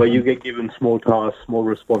 mm-hmm. where you get given small tasks, small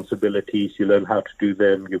responsibilities. You learn how to do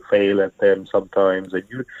them. You fail at them sometimes, and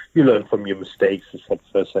you learn from your mistakes,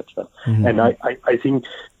 etc., etc. Mm-hmm. And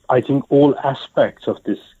I think all aspects of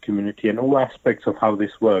this community and all aspects of how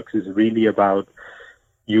this works is really about,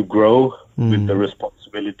 you grow with the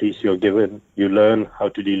responsibilities you're given. You learn how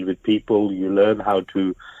to deal with people. You learn how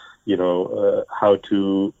to,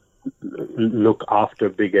 look after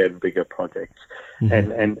bigger and bigger projects.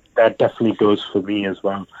 Mm-hmm. And that definitely goes for me as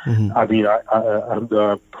well. Mm-hmm. I mean, I'm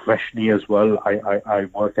professionally as well. I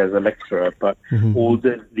work as a lecturer, but mm-hmm. all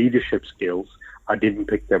the leadership skills, I didn't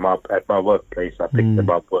pick them up at my workplace. I picked them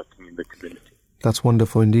up working in the community. That's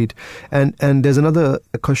wonderful indeed. And there's another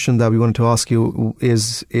question that we wanted to ask you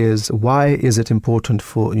is why is it important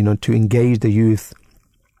for, to engage the youth,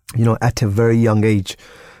 at a very young age,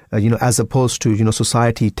 as opposed to,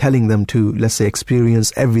 society telling them to, let's say,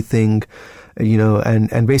 experience everything,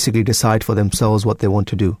 and basically decide for themselves what they want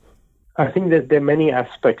to do? I think that there are many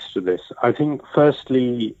aspects to this. I think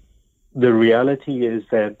firstly, the reality is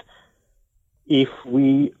that if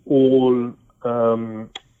we all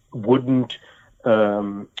would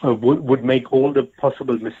make all the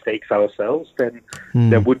possible mistakes ourselves, then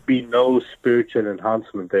there would be no spiritual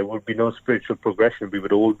enhancement. There would be no spiritual progression. We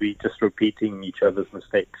would all be just repeating each other's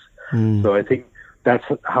mistakes. So I think that's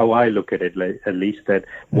how I look at it, at least, that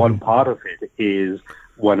one part of it is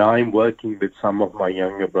when I'm working with some of my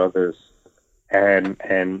younger brothers and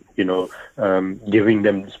giving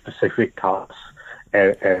them specific tasks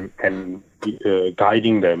and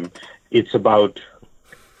guiding them, it's about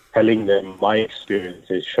telling them my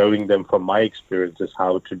experiences, showing them from my experiences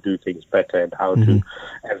how to do things better, and how to,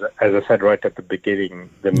 as I said right at the beginning,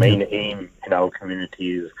 the main aim in our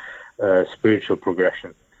community is spiritual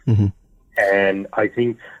progression. Mm-hmm. And I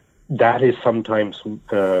think that is sometimes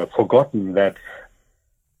forgotten, that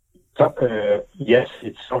yes,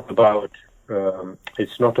 it's not about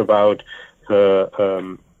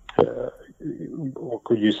what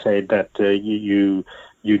could you say, that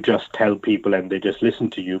you just tell people and they just listen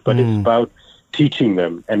to you, but it's about teaching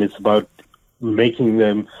them, and it's about making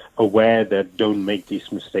them aware that don't make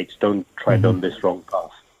these mistakes, don't try down this wrong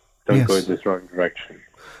path, don't go in this wrong direction.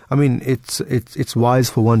 I mean, it's wise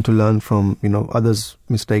for one to learn from, you know, others'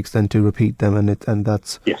 mistakes than to repeat them, and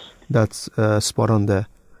that's spot on there.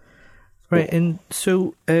 Right, and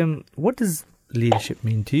so what does leadership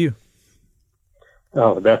mean to you?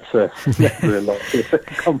 Oh, that's a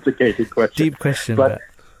complicated question. Deep question, but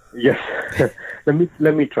yes,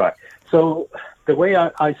 let me try. So the way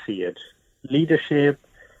I see it, leadership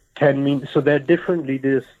can mean, so there are different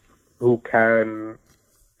leaders who can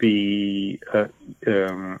be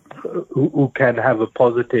who can have a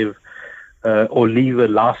positive or leave a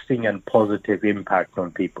lasting and positive impact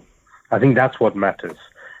on people. I think that's what matters.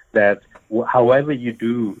 That however you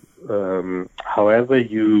do, however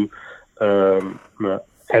you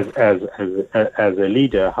as a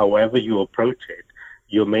leader, however you approach it,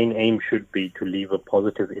 your main aim should be to leave a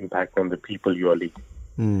positive impact on the people you are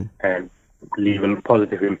leading, and leave a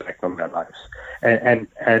positive impact on their lives. And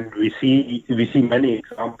we see many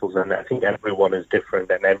examples, and I think everyone is different,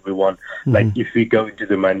 and everyone, like if we go into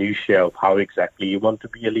the minutiae of how exactly you want to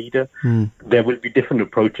be a leader, there will be different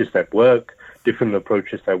approaches that work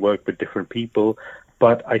with different people.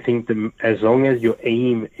 But I think as long as your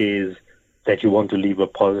aim is that you want to leave a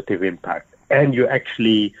positive impact, and you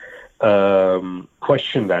actually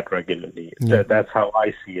question that regularly, that's how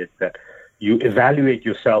I see it, that you evaluate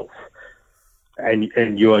yourself,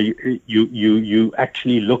 and you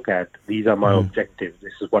actually look at, these are my objectives,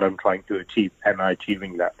 this is what I'm trying to achieve, am I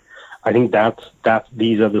achieving that? I think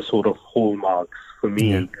these are the sort of hallmarks for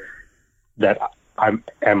me that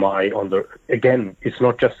am I on the, again, it's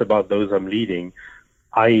not just about those I'm leading.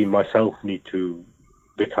 I myself need to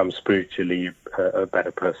become spiritually a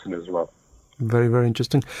better person as well. Very, very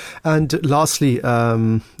interesting. And lastly,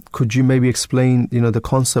 could you maybe explain, you know, the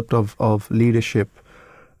concept of leadership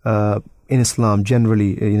in Islam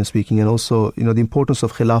generally, you know, speaking, and also, you know, the importance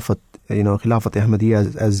of Khilafat, you know, Khilafat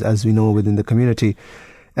Ahmadiyya as we know within the community,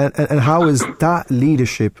 and how is that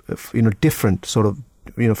leadership, you know, different, sort of,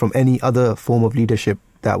 you know, from any other form of leadership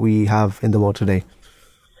that we have in the world today?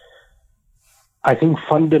 I think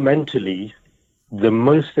fundamentally, the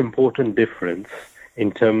most important difference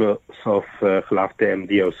in terms of Khilafat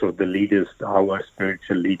Ahmadiyya, so the leaders, our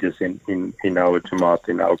spiritual leaders in our Jamaat,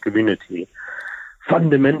 in our community,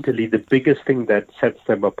 fundamentally the biggest thing that sets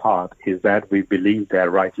them apart is that we believe they're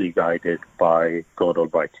rightly guided by God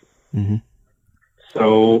Almighty.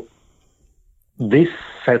 So this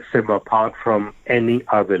sets them apart from any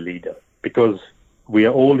other leader, because we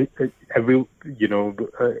are all,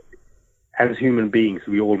 as human beings,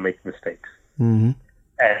 we all make mistakes.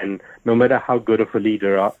 And no matter how good of a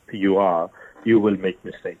leader you are, you will make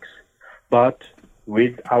mistakes. But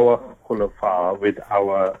with our khulafa, with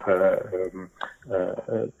our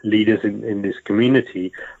leaders in this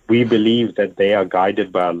community, we believe that they are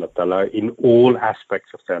guided by Allah Ta'ala in all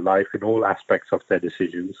aspects of their life, in all aspects of their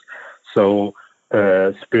decisions. So,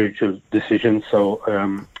 spiritual decisions. So,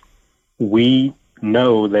 we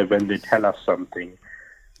know that when they tell us something,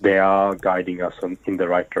 they are guiding us in the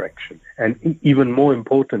right direction. And even more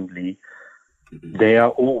importantly, they are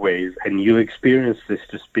always, and you experience this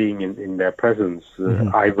just being in their presence.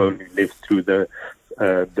 I've only lived through the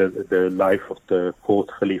life of the fourth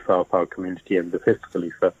Khalifa of our community and the fifth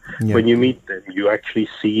Khalifa. When you meet them, you actually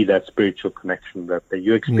see that spiritual connection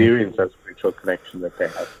you experience that spiritual connection that they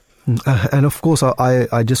have. And of course,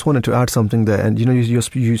 I just wanted to add something there. And, you know,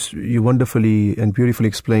 you wonderfully and beautifully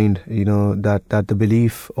explained, you know, that the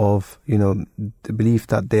belief of, you know, the belief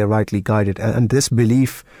that they are rightly guided. And this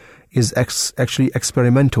belief is actually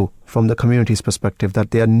experimental from the community's perspective,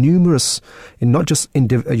 that there are numerous, and not just,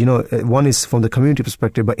 one is from the community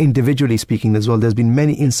perspective, but individually speaking as well. There's been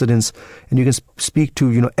many incidents, and you can speak to,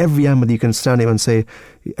 you know, every Ahmadi, you can stand him and say,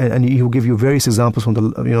 and he will give you various examples from the,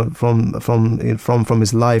 you know, from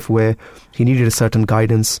his life where he needed a certain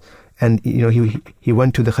guidance, and, you know, he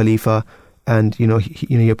went to the Khalifa, and, you know,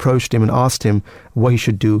 he approached him and asked him what he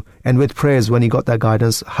should do. And with prayers, when he got that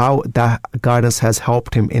guidance, how that guidance has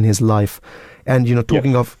helped him in his life. And, you know,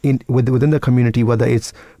 talking of within the community, whether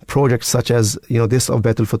it's projects such as, you know, this of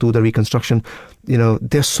Baitul Futuh, the reconstruction, you know,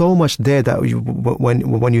 there's so much there that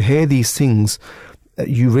when you hear these things,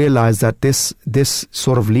 you realize that this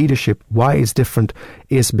sort of leadership, why it's different,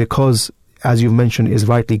 is because, as you've mentioned, is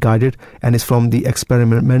rightly guided, and is from the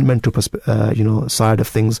experimental side of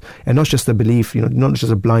things, and not just a belief, you know, not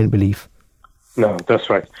just a blind belief. No, that's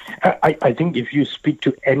right. I think if you speak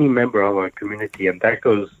to any member of our community, and that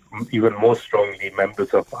goes even more strongly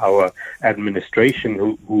members of our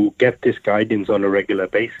administration who get this guidance on a regular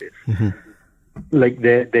basis, like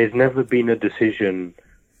there's never been a decision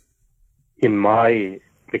in my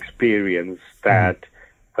experience that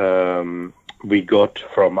we got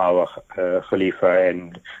from our Khalifa,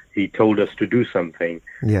 and he told us to do something,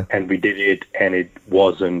 and we did it, and it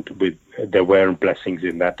wasn't there weren't blessings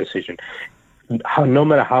in that decision. No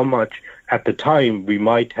matter how much at the time we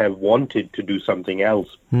might have wanted to do something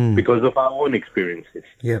else because of our own experiences.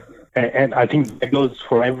 And I think that goes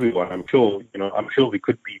for everyone. I'm sure we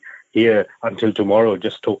could be here until tomorrow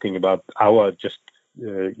just talking about our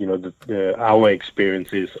our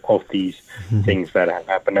experiences of these things that have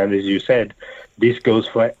happened. And as you said, this goes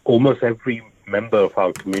for almost every member of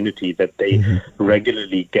our community, that they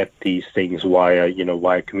regularly get these things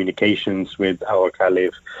via communications with our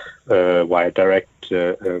Caliph, via direct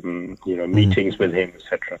meetings with him,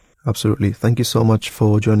 etc. Absolutely. Thank you so much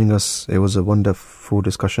for joining us. It was a wonderful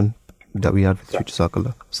discussion that we had with you.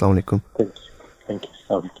 Jazakallah. Assalamu alaikum. Thank you.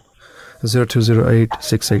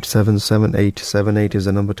 0208-687-7878 is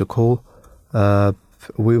the number to call.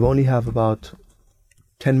 We only have about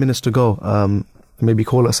 10 minutes to go. Maybe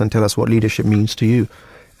call us and tell us what leadership means to you,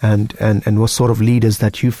 and what sort of leaders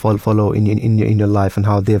that you follow in your life, and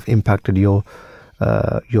how they've impacted your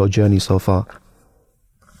journey so far.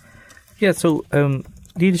 Yeah, so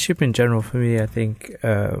leadership in general for me, I think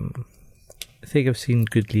I've seen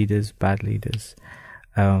good leaders, bad leaders.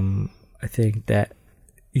 I think that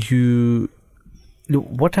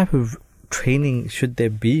what type of training should there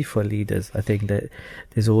be for leaders? I think that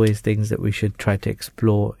there's always things that we should try to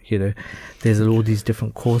explore. There's all these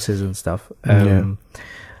different courses and stuff. But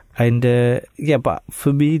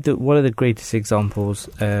for me, one of the greatest examples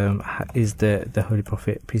is the Holy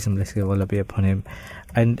Prophet, peace and blessings of Allah be upon him.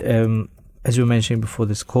 And as you were mentioning before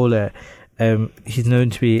this caller, he's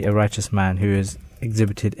known to be a righteous man who has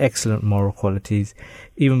exhibited excellent moral qualities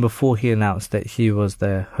even before he announced that he was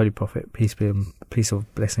the Holy Prophet, peace of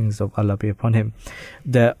blessings of Allah be upon him.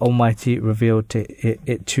 The Almighty revealed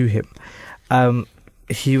it to him.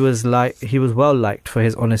 He was well liked for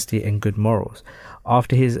his honesty and good morals.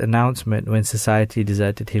 After his announcement, when society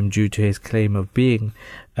deserted him due to his claim of being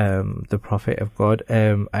the Prophet of God,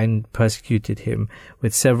 and persecuted him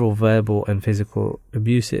with several verbal and physical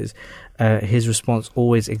abuses, his response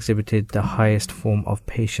always exhibited the highest form of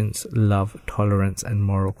patience, love, tolerance, and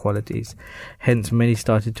moral qualities. Hence, many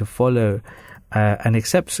started to follow and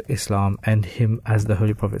accept Islam and him as the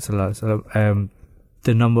Holy Prophet Sallallahu Alaihi Wasallam.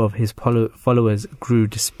 The number of his followers grew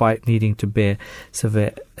despite needing to bear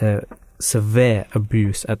severe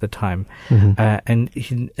abuse at the time. And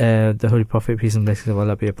the Holy Prophet, peace and blessings of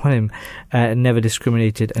Allah be upon him, never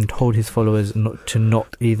discriminated and told his followers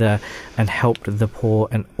not either, and helped the poor,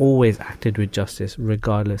 and always acted with justice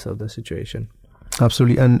regardless of the situation.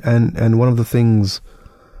 Absolutely. And one of the things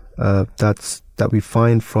that we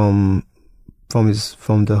find from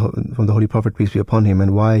the Holy Prophet, peace be upon him,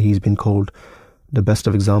 and why he's been called the best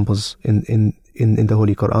of examples in the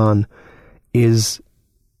Holy Quran is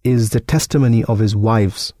the testimony of his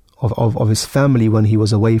wives, of his family when he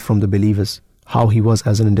was away from the believers, how he was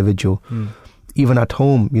as an individual. Even at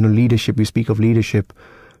home, leadership, we speak of leadership,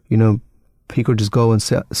 he could just go and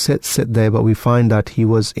sit there, but we find that he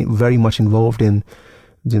was very much involved in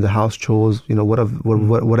the house chores,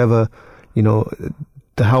 whatever,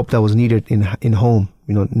 the help that was needed in home,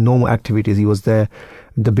 normal activities, he was there.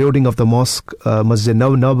 The building of the mosque, Masjid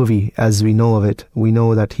Nabawi, as we know of it, we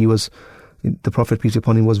know that the Prophet, peace be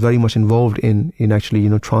upon him, was very much involved in actually,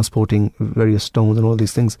 transporting various stones and all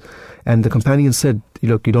these things. And the companion said,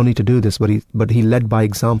 look, you don't need to do this, but he led by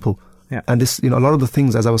example. Yeah. And this, a lot of the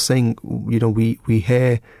things, as I was saying, we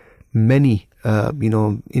hear many,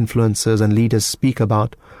 influencers and leaders speak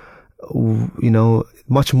about,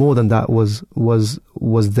 much more than that was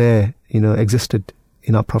there, existed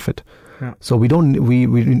in our Prophet. Yeah. So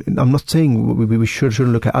I'm not saying we shouldn't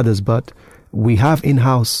look at others, but we have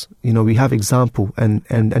in-house, we have example and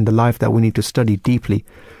the life that we need to study deeply.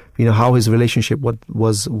 How his relationship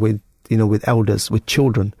was with elders, with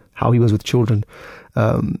children, how he was with children,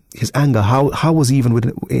 his anger, how was he even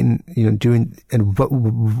during, and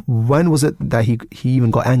when was it that he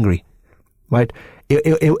even got angry, right?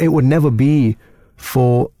 It would never be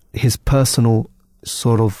for his personal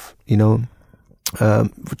sort of,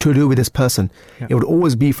 to do with this person. Yeah. It would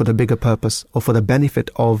always be for the bigger purpose, or for the benefit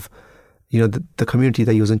of the community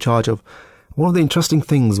that he was in charge of. One of the interesting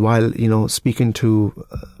things while speaking to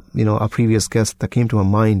our previous guest that came to my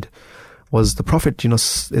mind was the Prophet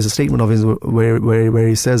is a statement of his where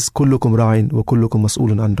he says kullukum ra'in wa kullukum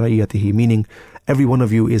mas'ulun an ra'iyatihi, meaning every one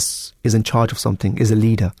of you is in charge of something, is a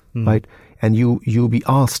leader, right? And you'll be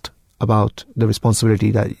asked about the responsibility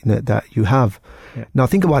that you have. Yeah. Now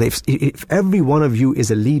think about it. If every one of you is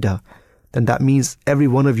a leader, then that means every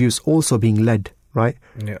one of you is also being led, right?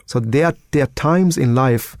 Yeah. So there are times in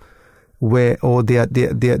life where, or there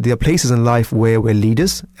are places in life where we're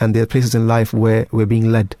leaders, and there are places in life where we're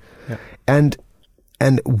being led. Yeah. And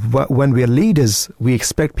when we're leaders, we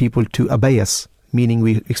expect people to obey us, meaning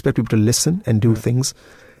we expect people to listen and do things.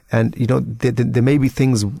 And, you know, there may be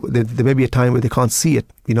things, there may be a time where they can't see it.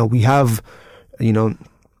 You know, we have, you know,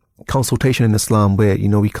 consultation in Islam where, you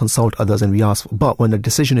know, we consult others and we ask, but when a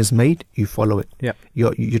decision is made, you follow it. Yeah.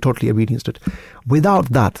 You're totally obedient to it. Without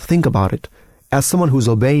that, think about it. As someone who's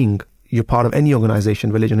obeying, you're part of any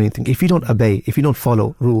organization, religion, anything. If you don't obey, if you don't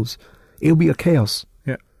follow rules, it'll be a chaos.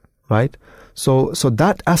 Yeah. Right? So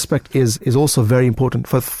that aspect is also very important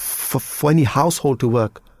for any household to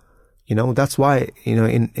work. You know, that's why, you know,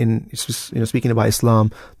 in speaking about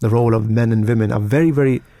Islam, the role of men and women are very,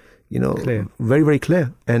 very, you know, clear. Very, very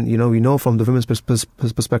clear. And, you know, we know from the women's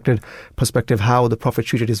perspective how the Prophet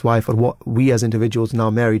treated his wife, or what we as individuals now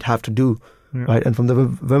married have to do. Yeah. Right. And from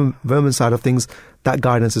the women's side of things, that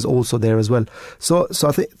guidance is also there as well. So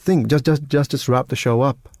I think just wrap the show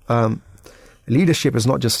up. Leadership is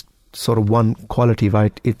not just sort of one quality,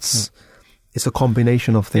 right? It's a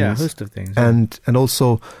combination of things. Yeah, a host of things. And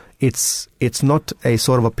also it's not a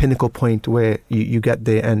sort of a pinnacle point where you get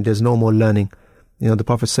there and there's no more learning. You know, the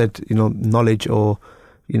Prophet said, you know, knowledge, or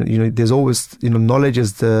you know, there's always, you know, knowledge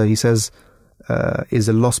is is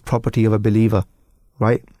a lost property of a believer,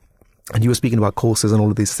 right? And you were speaking about courses and all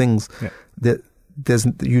of these things. Yeah.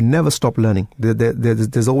 You never stop learning.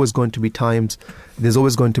 There's always going to be times. There's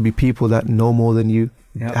always going to be people that know more than you,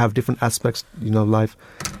 have different aspects, you know, of life,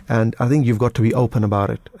 and I think you've got to be open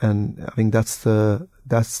about it. And I think that's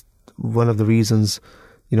one of the reasons,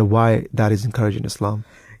 you know, why that is encouraged in Islam.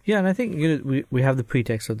 Yeah, and I think, you know, we have the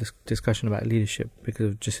pretext of this discussion about leadership because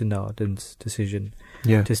of Jacinda Ardern's decision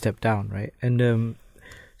to step down, right? And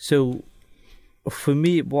so for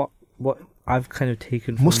me, what I've kind of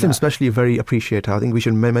taken from Muslims especially very appreciate her. I think we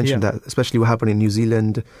should mention that, especially what happened in New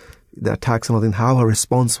Zealand, the attacks and all that, how her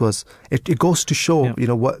response was. It goes to show, you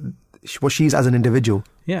know, what she's as an individual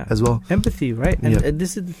as well. Empathy, right? And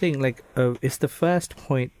this is the thing, like, it's the first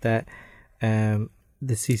point that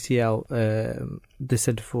the CCL, the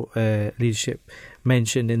Centre for Leadership,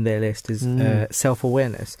 mentioned in their list is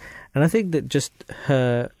self-awareness. And I think that just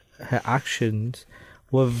her actions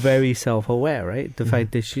were very self-aware, right? The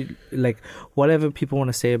fact that she, like, whatever people want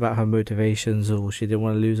to say about her motivations, or she didn't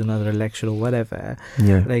want to lose another election or whatever,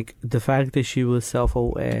 like, the fact that she was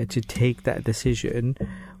self-aware to take that decision,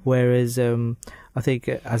 whereas I think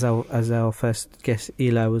as our first guest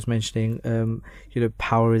Eli was mentioning, you know,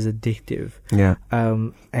 power is addictive. Yeah.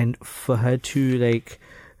 And for her to, like,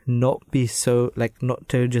 not be so, like, not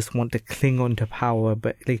to just want to cling on to power,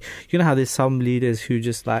 but, like, you know how there's some leaders who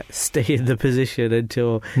just, like, stay in the position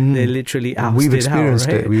until they're literally ousted. We've experienced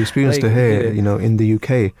out, right? it. We experienced it here, you know, in the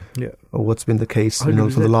UK. Yeah. Or what's been the case, you know,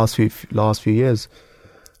 for the last few years.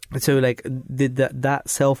 So, like, that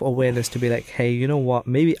self-awareness to be like, hey, you know what,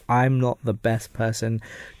 maybe I'm not the best person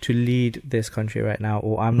to lead this country right now,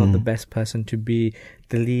 or I'm not the best person to be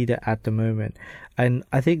the leader at the moment. And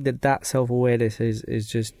I think that self-awareness is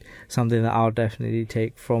just something that I'll definitely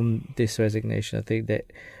take from this resignation. I think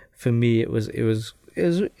that for me it was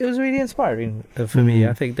really inspiring for me.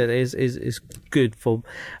 I think that is good for,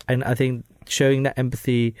 and I think showing that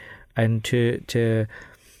empathy and to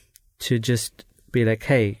just be like,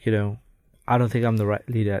 hey, you know, I don't think I'm the right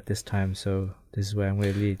leader at this time, so this is where I'm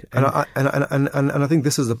going to lead. And I think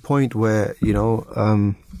this is the point where, you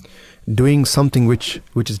know, doing something which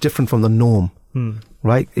is different from the norm,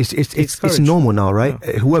 right? It's normal now, right?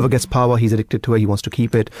 Yeah. Whoever gets power, he's addicted to it. He wants to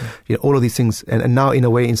keep it. You know, all of these things, and now in a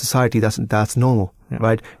way in society that's normal,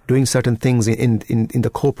 right? Doing certain things in the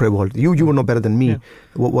corporate world. You will know better than me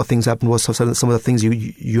what things happen. What some of the things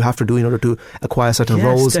you have to do in order to acquire certain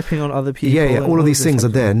roles. Stepping on other people. Yeah. All of these things are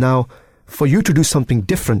there now. For you to do something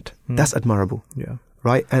different, that's admirable. Yeah.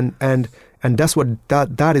 Right. And that's what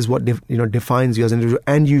that is what defines you as an individual.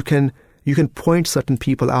 And you can point certain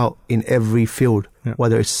people out in every field,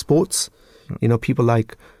 whether it's sports, you know, people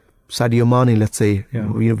like Sadio Mane, let's say.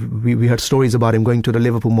 We heard stories about him going to the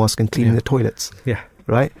Liverpool mosque and cleaning the toilets. Yeah.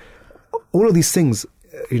 Right? All of these things,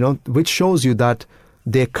 you know, which shows you that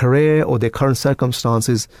their career or their current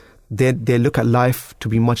circumstances, they look at life to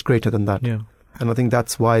be much greater than that. Yeah. And I think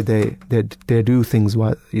that's why they do things.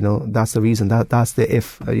 Why, you know, that's the reason. That's the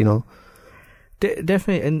you know.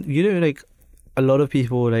 Definitely. And, you know, like, a lot of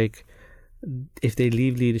people, like, if they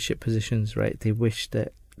leave leadership positions, right, they wish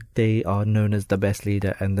that they are known as the best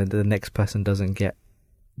leader, and then the next person doesn't get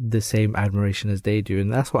the same admiration as they do.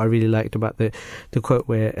 And that's what I really liked about the quote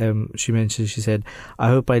where she mentioned, she said, "I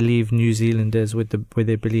hope I leave New Zealanders with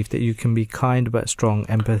their belief that you can be kind but strong,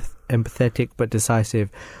 empathetic but decisive,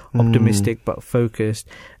 optimistic but focused,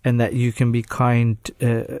 and that you can be kind,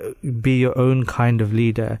 be your own kind of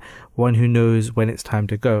leader, one who knows when it's time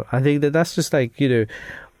to go." I think that's just like, I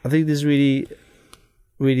think this really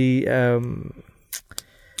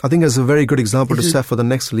I think it's a very good example to set for the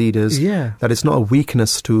next leaders. Yeah. That it's not a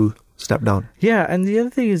weakness to step down. Yeah, and the other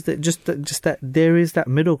thing is that just that there is that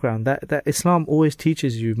middle ground that Islam always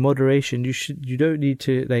teaches you moderation. You don't need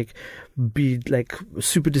to like be like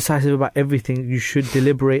super decisive about everything. You should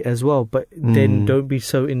deliberate as well, but then don't be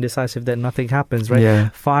so indecisive that nothing happens, right? Yeah.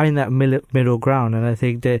 Find that middle ground, and I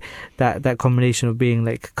think that combination of being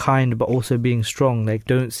like kind but also being strong, like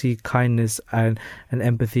don't see kindness and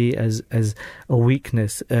empathy as a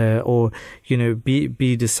weakness, or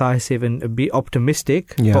be decisive and be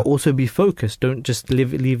optimistic, but also be focused. Don't just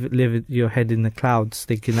live your head in the clouds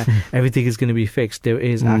thinking that everything is going to be fixed. There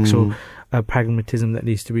is actual pragmatism that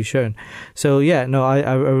needs to be shown. So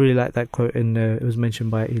I really like that quote, and it was mentioned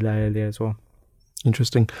by Eli earlier as well.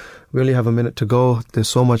 Interesting. We only have a minute to go. There's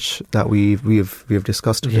so much that we've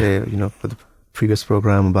discussed today. For the previous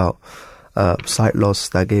program about sight loss,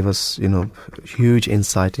 that gave us huge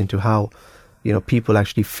insight into how people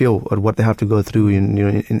actually feel or what they have to go through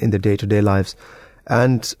in their day-to-day lives.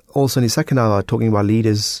 And also in the second hour, talking about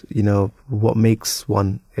leaders, what makes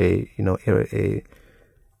one a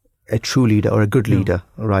true leader or a good leader,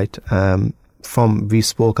 right? We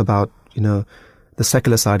spoke about, the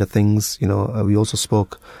secular side of things, we also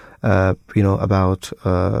spoke, about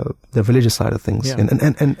the religious side of things. And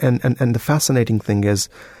the fascinating thing is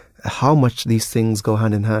how much these things go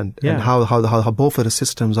hand in hand, and how both of the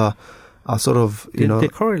systems are sort of, they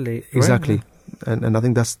correlate. Exactly. Right? And I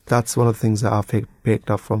think that's one of the things that I've picked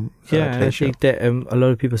up from and I think that a lot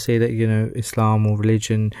of people say that Islam or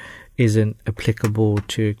religion isn't applicable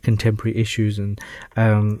to contemporary issues, and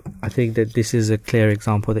I think that this is a clear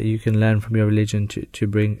example that you can learn from your religion to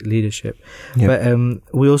bring leadership. But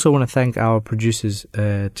we also want to thank our producers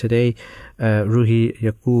today, Ruhi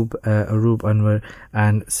Yaqub, Arub Anwar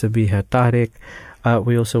and Sabiha Tariq.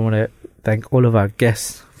 We also want to thank all of our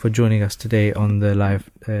guests for joining us today on the live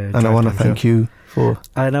and I want to thank you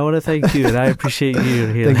and I want to thank you, and I appreciate you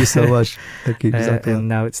here. Thank you so much. Thank you. And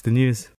now it's the news.